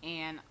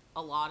 and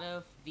a lot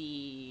of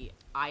the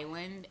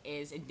island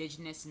is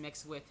indigenous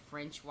mixed with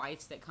French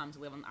whites that come to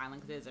live on the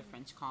island because it is a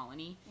French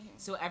colony. Mm-hmm.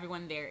 So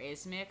everyone there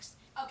is mixed.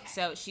 Okay.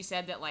 So she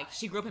said that like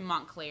she grew up in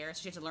Montclair,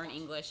 so she had to learn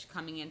English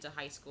coming into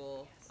high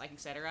school, like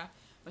etc.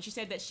 But she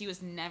said that she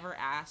was never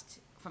asked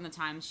from the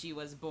time she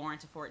was born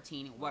to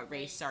 14, what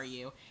race are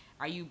you?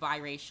 Are you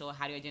biracial?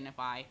 How do you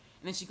identify? And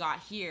then she got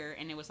here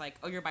and it was like,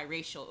 oh, you're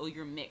biracial. Oh,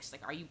 you're mixed.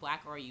 Like, are you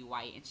black or are you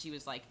white? And she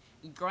was like,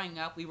 growing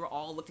up, we were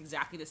all looked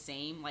exactly the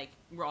same. Like,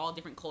 we're all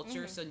different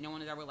cultures. Mm-hmm. So no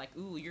one was ever like,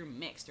 ooh, you're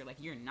mixed or like,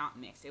 you're not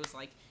mixed. It was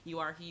like, you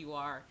are who you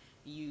are.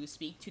 You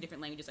speak two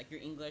different languages, like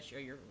you're English or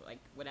you're like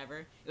whatever.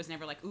 It was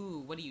never like, ooh,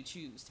 what do you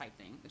choose type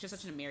thing. It's just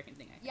such an American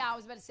thing, I think. Yeah, I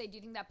was about to say, do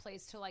you think that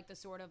plays to like the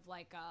sort of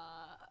like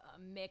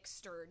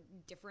mixed or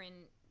different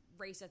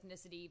race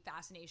ethnicity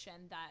fascination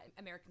that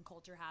American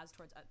culture has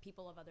towards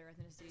people of other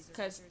ethnicities?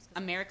 Because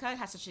America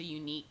has such a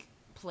unique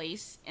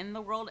place in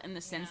the world in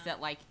the sense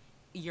that like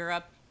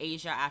Europe,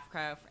 Asia,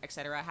 Africa,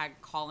 etc. had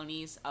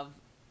colonies of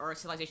or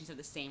civilizations of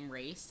the same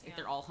race if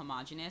they're all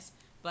homogenous.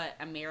 but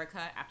America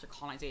after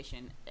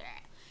colonization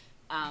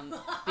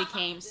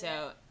became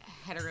so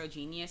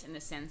heterogeneous in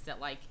the sense that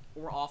like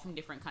we're all from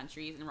different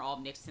countries and we're all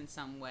mixed in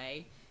some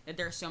way. That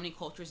there are so many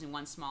cultures in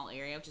one small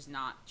area, which is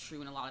not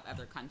true in a lot of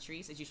other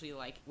countries. It's usually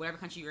like whatever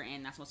country you're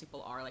in, that's most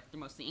people are like they're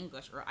mostly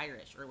English or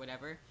Irish or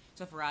whatever.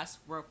 So for us,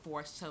 we're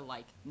forced to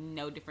like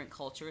know different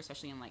cultures,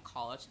 especially in like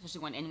college, especially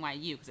going to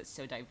NYU because it's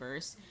so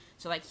diverse.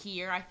 So like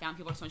here, I found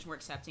people are so much more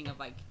accepting of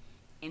like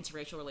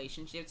interracial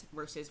relationships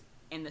versus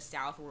in the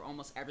South where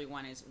almost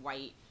everyone is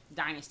white,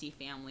 dynasty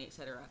family,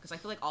 etc. Because I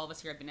feel like all of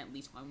us here have been at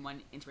least in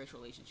one interracial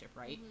relationship,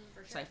 right?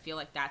 For sure. So I feel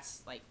like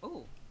that's like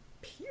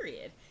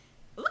period.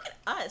 Look at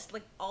us,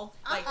 like all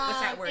like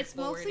what's that word? It's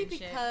mostly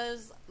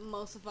because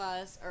most of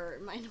us are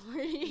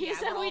minorities.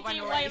 Yeah, we're all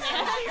minorities.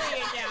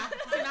 Yeah,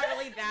 so not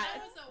really that.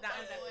 That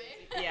was a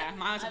white boy. Yeah,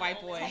 mine was a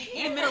white boy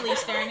and Middle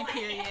Eastern.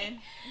 Period.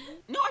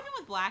 No, I've been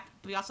with black,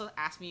 but he also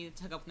asked me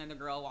to hook up with another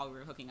girl while we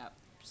were hooking up.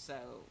 So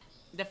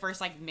the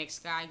first like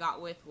mixed guy I got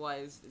with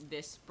was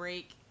this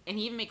break, and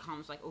he even made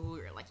comments like, "Oh,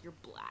 you're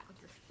black, like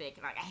you're thick,"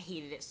 and like, I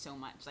hated it so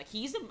much. Like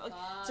he's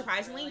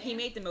surprisingly he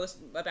made the most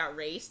about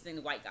race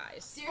than white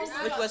guys.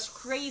 Seriously? Which was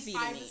crazy to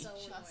I me. was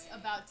just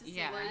about to say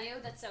Yeah. that. Were you?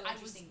 That's so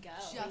interesting. Go.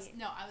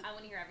 I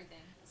want to hear everything.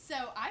 So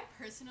I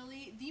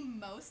personally, the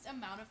most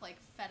amount of like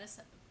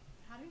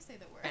how do you say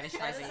the word?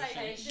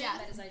 Fetishization.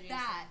 Yes,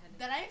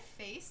 that I've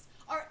faced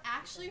are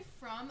actually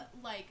from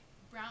like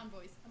brown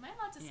boys. Am I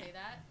allowed to say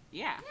that?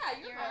 Yeah.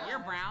 Yeah, you're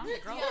brown.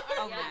 Girl.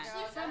 Yeah, are Okay.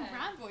 actually from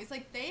brown boys.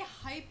 Like they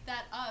hype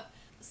that up.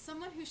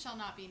 Someone who shall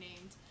not be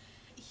named.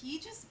 He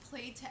just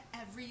played to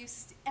every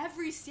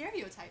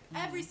stereotype,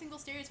 every single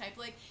stereotype.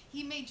 Like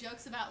he made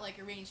jokes about like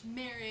arranged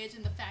marriage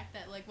and the fact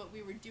that like what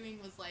we were doing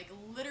was like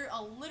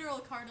a literal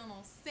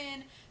cardinal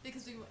sin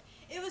because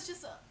it was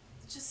just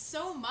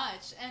so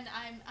much. And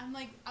I'm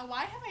like,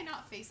 why have I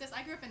not faced this?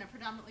 I grew up in a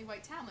predominantly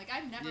white town. Like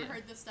I've never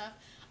heard this stuff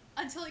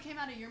until it came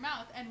out of your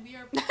mouth, and we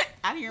are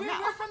out of your mouth.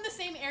 We're from the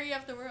same area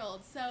of the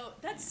world, so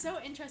that's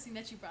so interesting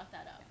that you brought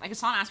that up. Like a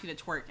song asked me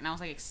to twerk, and I was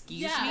like,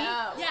 "Excuse me."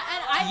 Yeah,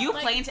 and you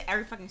play into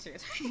every fucking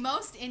stereotype.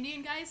 Most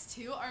Indian guys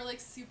too are like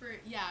super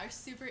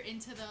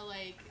into the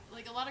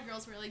like a lot of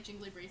girls wear like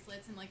jingly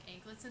bracelets and like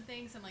anklets and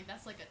things, and like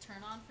that's like a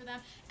turn on for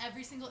them.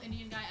 Every single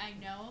Indian guy I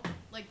know,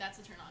 like that's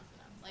a turn on for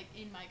them, like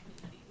in my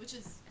community, which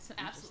is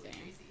absolutely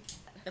crazy.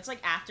 That's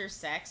like after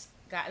sex.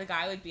 The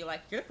guy would be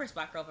like, "You're the first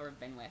black girl I've ever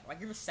been with. Like,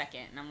 you're the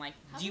second." And I'm like,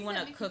 "Do you want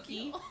a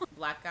cookie?"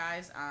 Black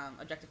guys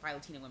objectify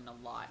Latina women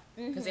a lot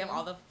because they have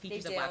all the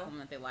features of black women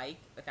that they like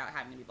without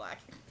having to be black.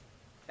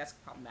 That's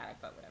problematic,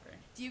 but whatever.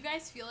 Do you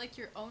guys feel like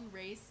your own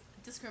race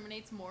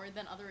discriminates more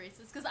than other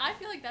races? Because I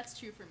feel like that's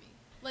true for me.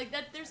 Like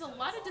that, there's a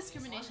lot of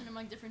discrimination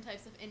among different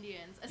types of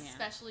Indians,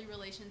 especially in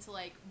relation to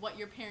like what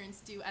your parents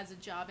do as a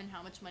job and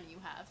how much money you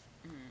have.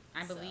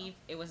 I believe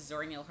it was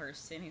Zora Neale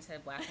Hurston who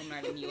said black women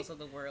are the mules of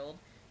the world.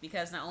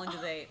 Because not only do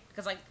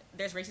because like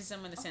there's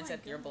racism in the sense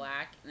that you're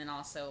black, and then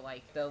also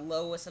like the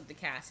lowest of the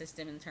caste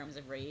system in terms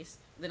of race.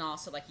 Then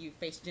also like you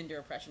face gender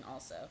oppression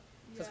also,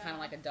 so it's kind of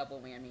like a double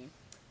whammy.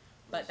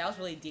 But that was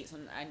really deep. So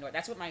I know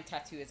that's what my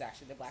tattoo is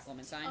actually, the black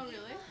woman sign. Oh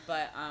really?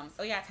 But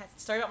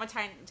story about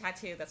my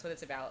tattoo. That's what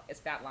it's about.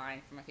 It's that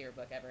line from my favorite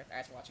book ever.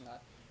 Guys are watching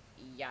that.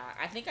 Yeah,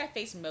 I think I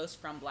face most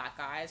from black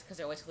guys because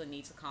they always feel the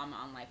need to comment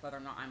on like whether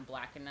or not I'm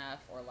black enough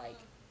or like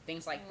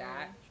things like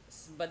that.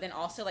 But then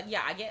also like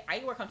I get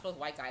more comfortable with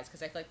white guys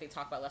because I feel like they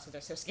talk about less because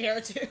they're so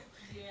scared too.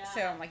 Yeah.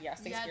 So I'm like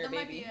stay scared, that baby.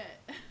 Might be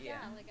it. Yeah,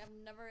 like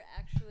I've never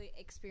actually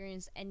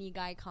experienced any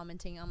guy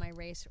commenting on my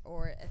race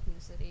or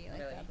ethnicity like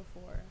that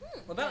before.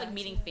 What about like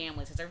meeting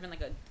families? Has there ever been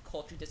like a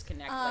culture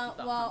disconnect? Like,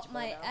 you felt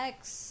my about?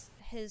 ex,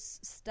 his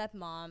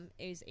stepmom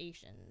is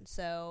Asian,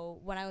 so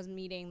when I was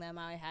meeting them,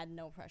 I had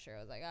no pressure. I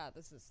was like,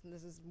 this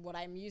is what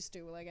I'm used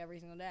to like every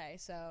single day.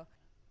 So,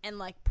 and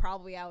like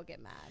probably I would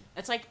get mad.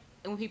 It's like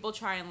when people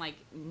try and like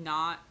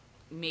not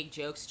make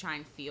jokes, try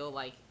and feel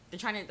like they're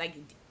trying to like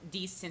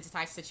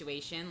desensitize the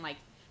situation. Like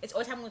it's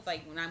always happened with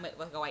like when I'm with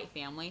like a white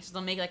family, so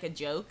they'll make like a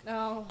joke,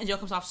 and the joke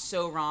comes off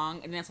so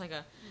wrong, and then it's like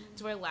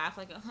do I laugh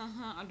like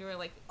or do I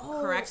like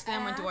correct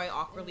them, or do I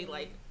awkwardly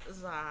like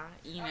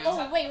you know?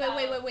 Oh wait!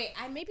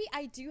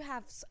 I do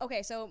have.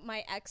 Okay, so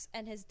my ex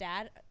and his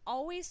dad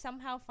always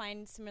somehow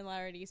find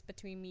similarities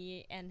between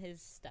me and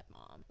his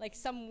stepmom, like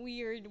some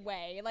weird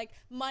way, like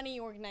money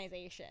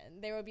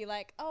organization. They would be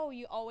like, "Oh,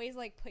 you always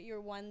like put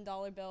your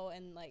 $1 bill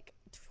and like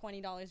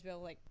 $20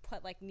 bill like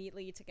put like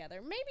neatly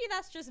together." Maybe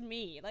that's just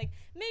me. Like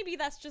maybe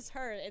that's just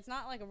her. It's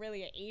not like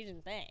really an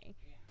Asian thing.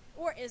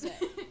 Or is it?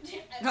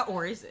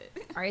 Or is it?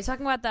 Are you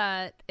talking about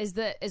that?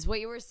 Is what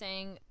you were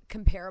saying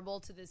comparable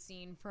to the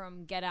scene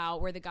from Get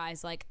Out where the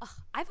guy's like,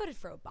 I voted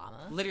for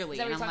Obama. Literally.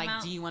 And I'm like,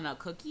 about? Do you want a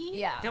cookie?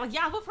 Yeah. They're like,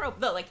 yeah, I vote for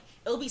Obama. Like,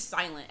 it'll be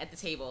silent at the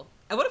table.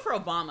 I voted for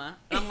Obama.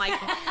 And I'm like,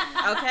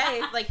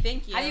 okay, like,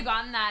 thank you. Have you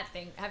gotten that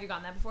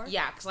before?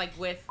 Yeah, because like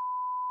with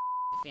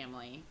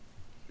family,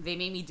 they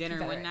made me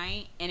dinner one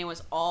night, and it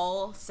was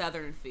all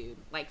Southern food,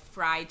 like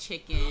fried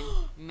chicken,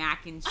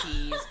 mac and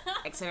cheese,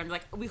 etc. I'm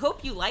like, we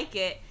hope you like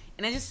it.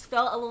 And it just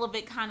felt a little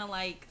bit kind of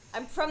like...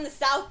 I'm from the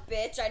South,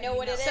 bitch. I know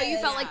what it is. So you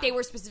felt like they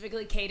were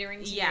specifically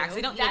catering to you. Yeah, because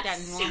they don't get that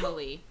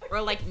normally.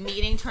 Or like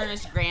meeting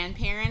Turner's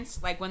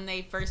grandparents, like when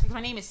they first... Because my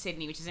name is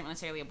Sydney, which isn't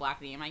necessarily a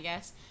black name, I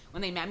guess.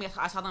 When they met me,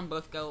 I saw them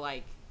both go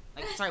like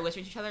start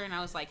whispering to each other, and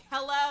I was like,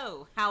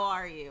 hello, how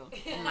are you?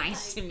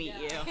 Nice to meet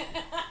you.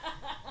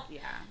 Yeah.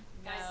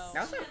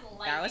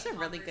 That was a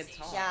really good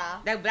talk. Yeah.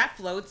 That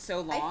flowed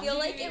so long. I feel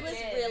like it was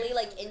really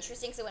like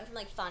interesting, because it went from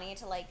like funny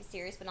to like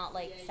serious, but not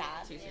like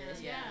sad. Too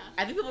serious. Yeah.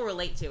 I think people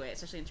relate to it,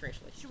 especially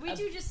interracial relationships. Should we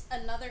do just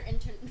another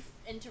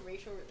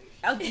interracial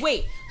relationship?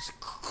 Wait,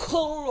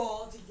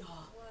 Claudia.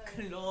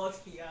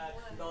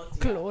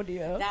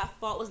 That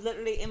thought was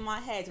literally in my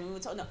head when we were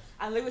talking. No,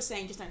 I literally was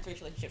saying just interracial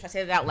relationships. I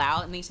said it out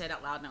loud, and then you said it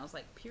out loud, and I was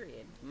like,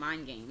 period.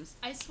 Mind games.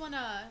 I just want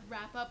to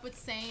wrap up with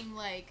saying,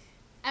 like,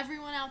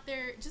 everyone out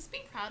there, just be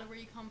proud of where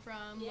you come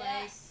from.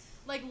 Yes.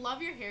 Like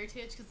love your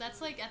heritage, because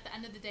that's like at the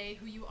end of the day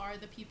who you are,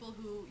 the people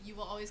who you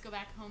will always go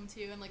back home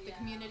to, and like the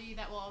community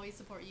that will always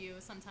support you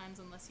sometimes,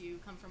 unless you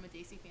come from a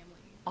Desi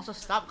family. Also,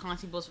 stop calling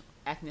people's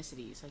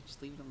ethnicities. Like,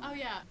 just leave them alone. Oh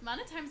yeah, amount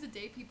of times a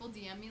day people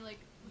DM me like,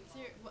 "What's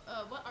your,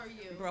 what are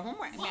you?" Bro,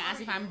 homework. I asked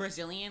if I'm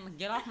Brazilian. Like,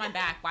 get off my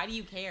back. Why do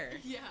you care?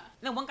 Yeah.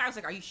 And then one guy was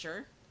like, "Are you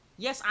sure?"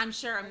 Yes, I'm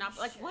sure. I'm not.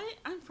 Like, what?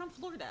 I'm from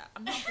Florida.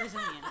 I'm not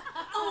Brazilian.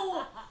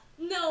 Oh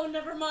no,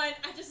 never mind.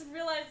 I just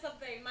realized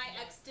something. My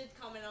ex did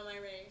comment on my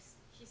race.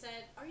 She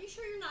said, "Are you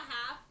sure you're not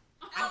half?"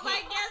 I'm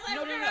like, "Yes, I'm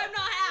sure I'm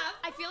not half."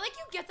 I feel like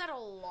you get that a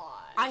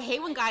lot. I hate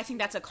when guys think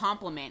that's a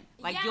compliment.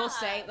 Like, Yeah. you'll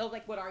say, they'll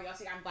like, "What are you?" I'll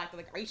say, "I'm black." They're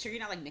like, "Are you sure you're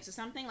not like mixed with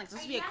something?" Like, it's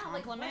supposed to be a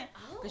compliment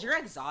because you're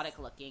exotic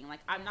looking. Like,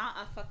 I'm not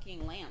a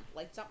fucking lamp.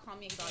 Like, stop calling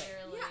me exotic.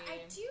 Yeah, I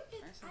do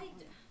get.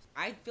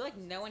 I feel like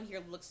no one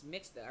here looks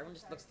mixed though. Everyone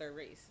just looks their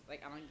race.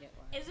 Like, I don't get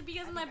why. Is it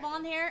because of my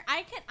blonde hair?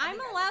 I'm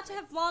allowed to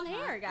have blonde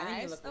hair,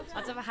 guys.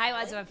 Lots of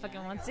highlights if I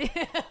fucking want to. I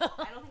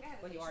don't think I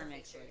have. Well, you are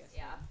mixed, I guess.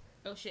 Yeah.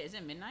 Oh shit! Is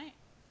it midnight?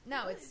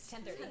 No, it's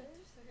 10:30.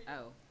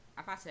 Oh,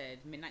 I thought I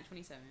said midnight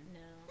 27. No.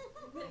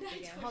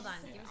 Hold on.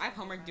 I had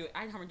homework do it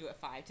at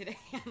 5 today.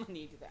 I don't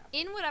need to do that.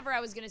 In whatever I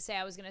was gonna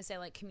say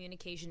like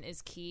communication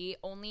is key.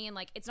 Only in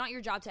like it's not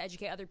your job to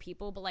educate other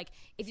people, but like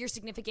if your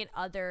significant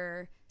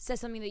other says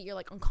something that you're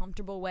like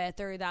uncomfortable with,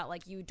 or that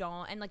like you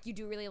don't, and like you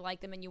do really like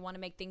them and you want to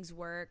make things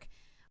work,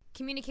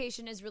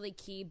 communication is really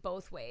key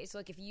both ways. So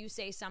like if you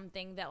say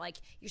something that like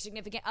your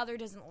significant other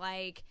doesn't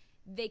like,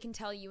 they can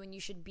tell you, and you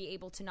should be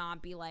able to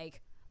not be like,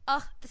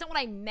 ugh, that's not what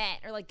I meant,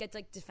 or like get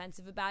like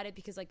defensive about it,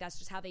 because like that's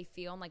just how they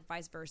feel, and like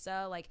vice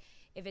versa. Like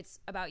if it's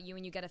about you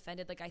and you get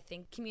offended, like I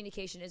think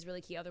communication is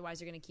really key.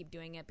 Otherwise you're gonna keep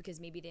doing it because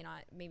maybe they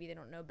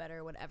don't know better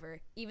or whatever.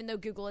 Even though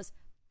Google is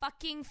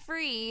fucking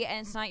free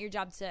and it's not your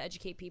job to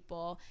educate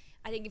people,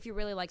 I think if you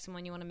really like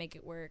someone, you want to make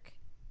it work.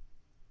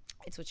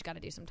 It's what you got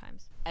to do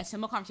sometimes. A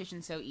simple conversation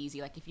is so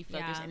easy. Like if you feel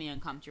like there's any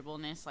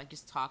uncomfortableness, like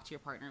just talk to your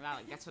partner about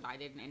it. Like that's what I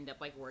did and ended up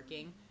like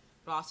working.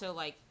 But also,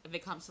 like, if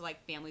it comes to,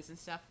 like, families and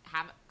stuff,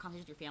 have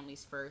conversations with your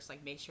families first.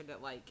 Like, make sure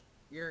that, like,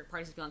 your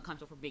parties feel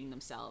uncomfortable for being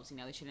themselves. You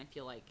know, they shouldn't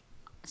feel, like,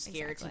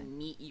 scared to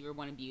meet you or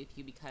want to be with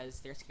you because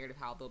they're scared of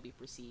how they'll be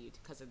perceived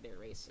because of their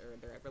race or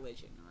their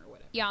religion or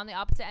whatever. Yeah, on the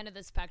opposite end of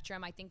the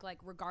spectrum, I think, like,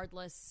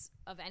 regardless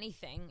of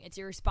anything, it's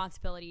your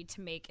responsibility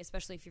to make,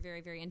 especially if you're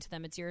very, very into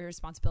them, it's your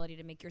responsibility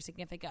to make your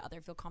significant other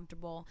feel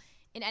comfortable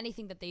in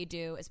anything that they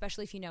do,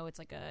 especially if you know it's,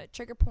 like, a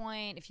trigger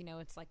point, if you know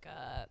it's, like,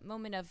 a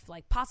moment of,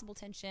 like, possible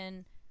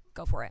tension.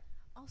 Go for it.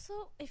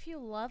 Also, if you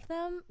love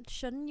them,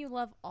 shouldn't you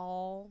love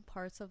all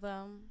parts of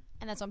them?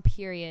 And that's on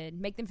period.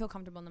 Make them feel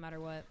comfortable no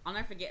matter what. I'll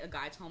never forget a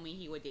guy told me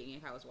he would date me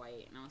if I was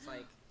white. And I was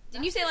like...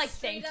 Didn't you say, like,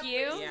 thank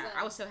you? Yeah,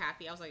 I was so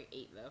happy. I was, like,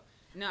 8, though.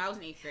 No, I was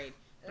in 8th grade.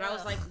 But I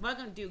was like, what am I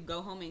going to do?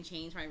 Go home and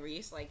change my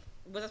race? Like,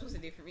 what's that supposed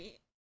to do for me?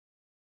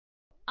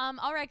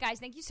 All right, guys,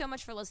 thank you so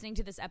much for listening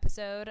to this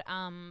episode.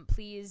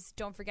 Please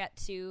don't forget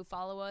to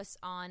follow us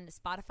on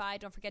Spotify.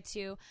 Don't forget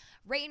to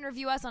rate and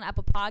review us on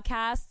Apple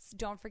Podcasts.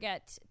 Don't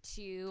forget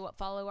to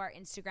follow our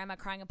Instagram at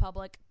Crying in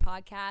Public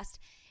Podcast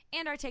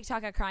and our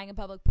TikTok at Crying in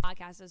Public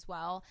Podcast as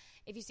well.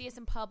 If you see us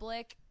in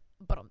public,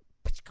 don't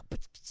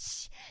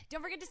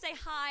forget to say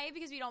hi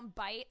because we don't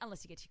bite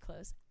unless you get too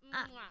close.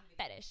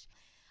 Fetish.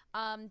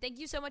 Thank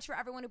you so much for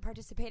everyone who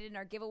participated in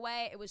our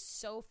giveaway. It was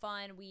so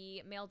fun.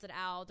 We mailed it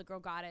out. The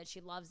girl got it.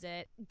 She loves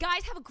it.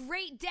 Guys, have a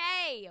great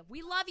day.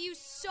 We love you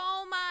so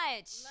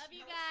much. Love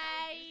you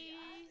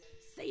guys.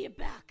 See you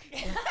back.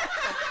 Goodbye.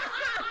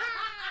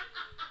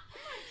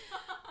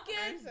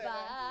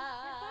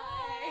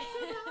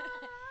 See you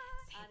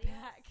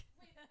back.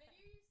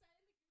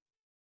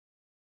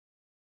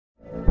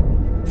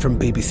 From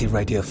BBC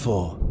Radio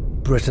 4,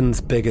 Britain's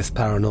biggest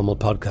paranormal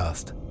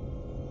podcast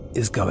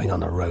is going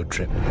on a road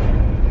trip.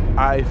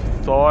 I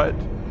thought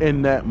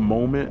in that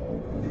moment,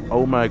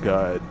 oh my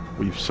God,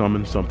 we've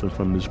summoned something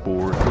from this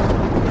board.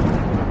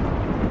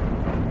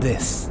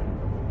 This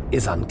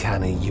is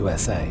Uncanny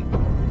USA.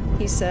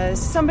 He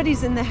says,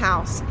 somebody's in the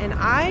house, and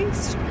I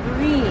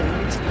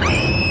screamed.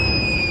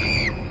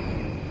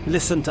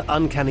 Listen to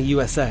Uncanny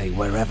USA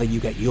wherever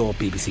you get your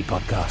BBC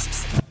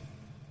podcasts,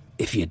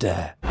 if you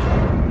dare.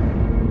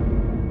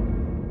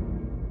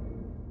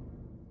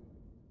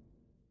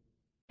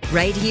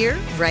 Right here,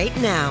 right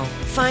now.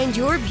 Find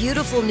your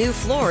beautiful new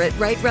floor at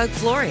Right Rug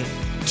Flooring.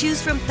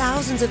 Choose from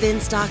thousands of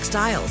in-stock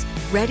styles,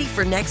 ready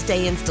for next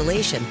day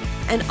installation,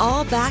 and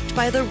all backed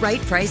by the right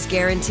price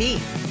guarantee.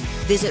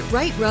 Visit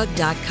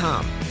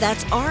rightrug.com.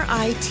 That's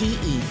RITERUG.com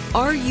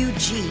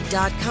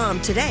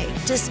today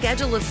to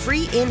schedule a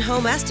free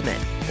in-home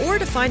estimate or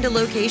to find a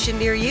location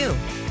near you.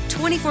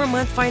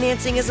 24-month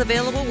financing is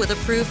available with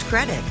approved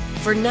credit.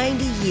 For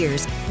 90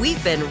 years,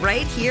 we've been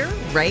right here,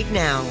 right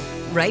now.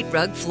 Right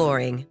Rug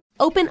Flooring.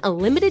 Open a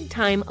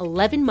limited-time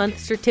 11-month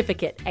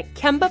certificate at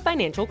Kemba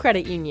Financial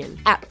Credit Union.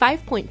 At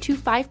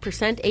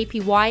 5.25%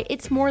 APY,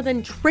 it's more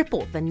than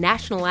triple the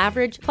national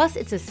average, plus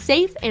it's a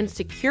safe and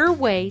secure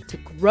way to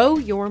grow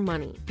your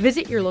money.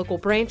 Visit your local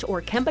branch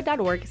or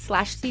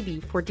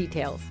kemba.org/cb for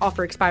details.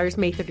 Offer expires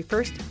May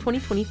 31st,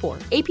 2024.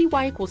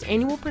 APY equals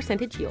annual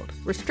percentage yield.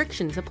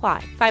 Restrictions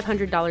apply.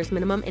 $500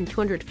 minimum and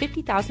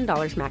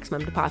 $250,000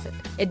 maximum deposit.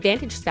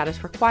 Advantage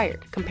status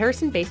required.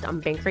 Comparison based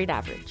on bank rate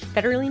average.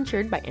 Federally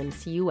insured by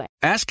NCUA.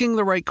 Asking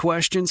the right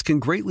questions can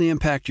greatly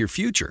impact your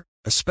future,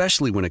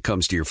 especially when it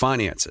comes to your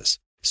finances.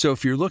 So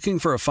if you're looking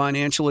for a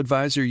financial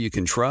advisor you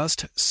can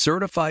trust,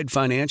 certified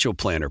financial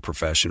planner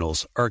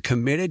professionals are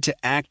committed to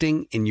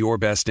acting in your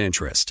best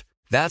interest.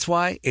 That's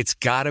why it's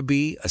got to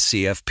be a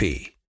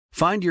CFP.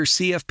 Find your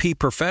CFP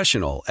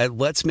professional at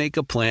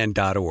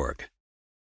letsmakeaplan.org.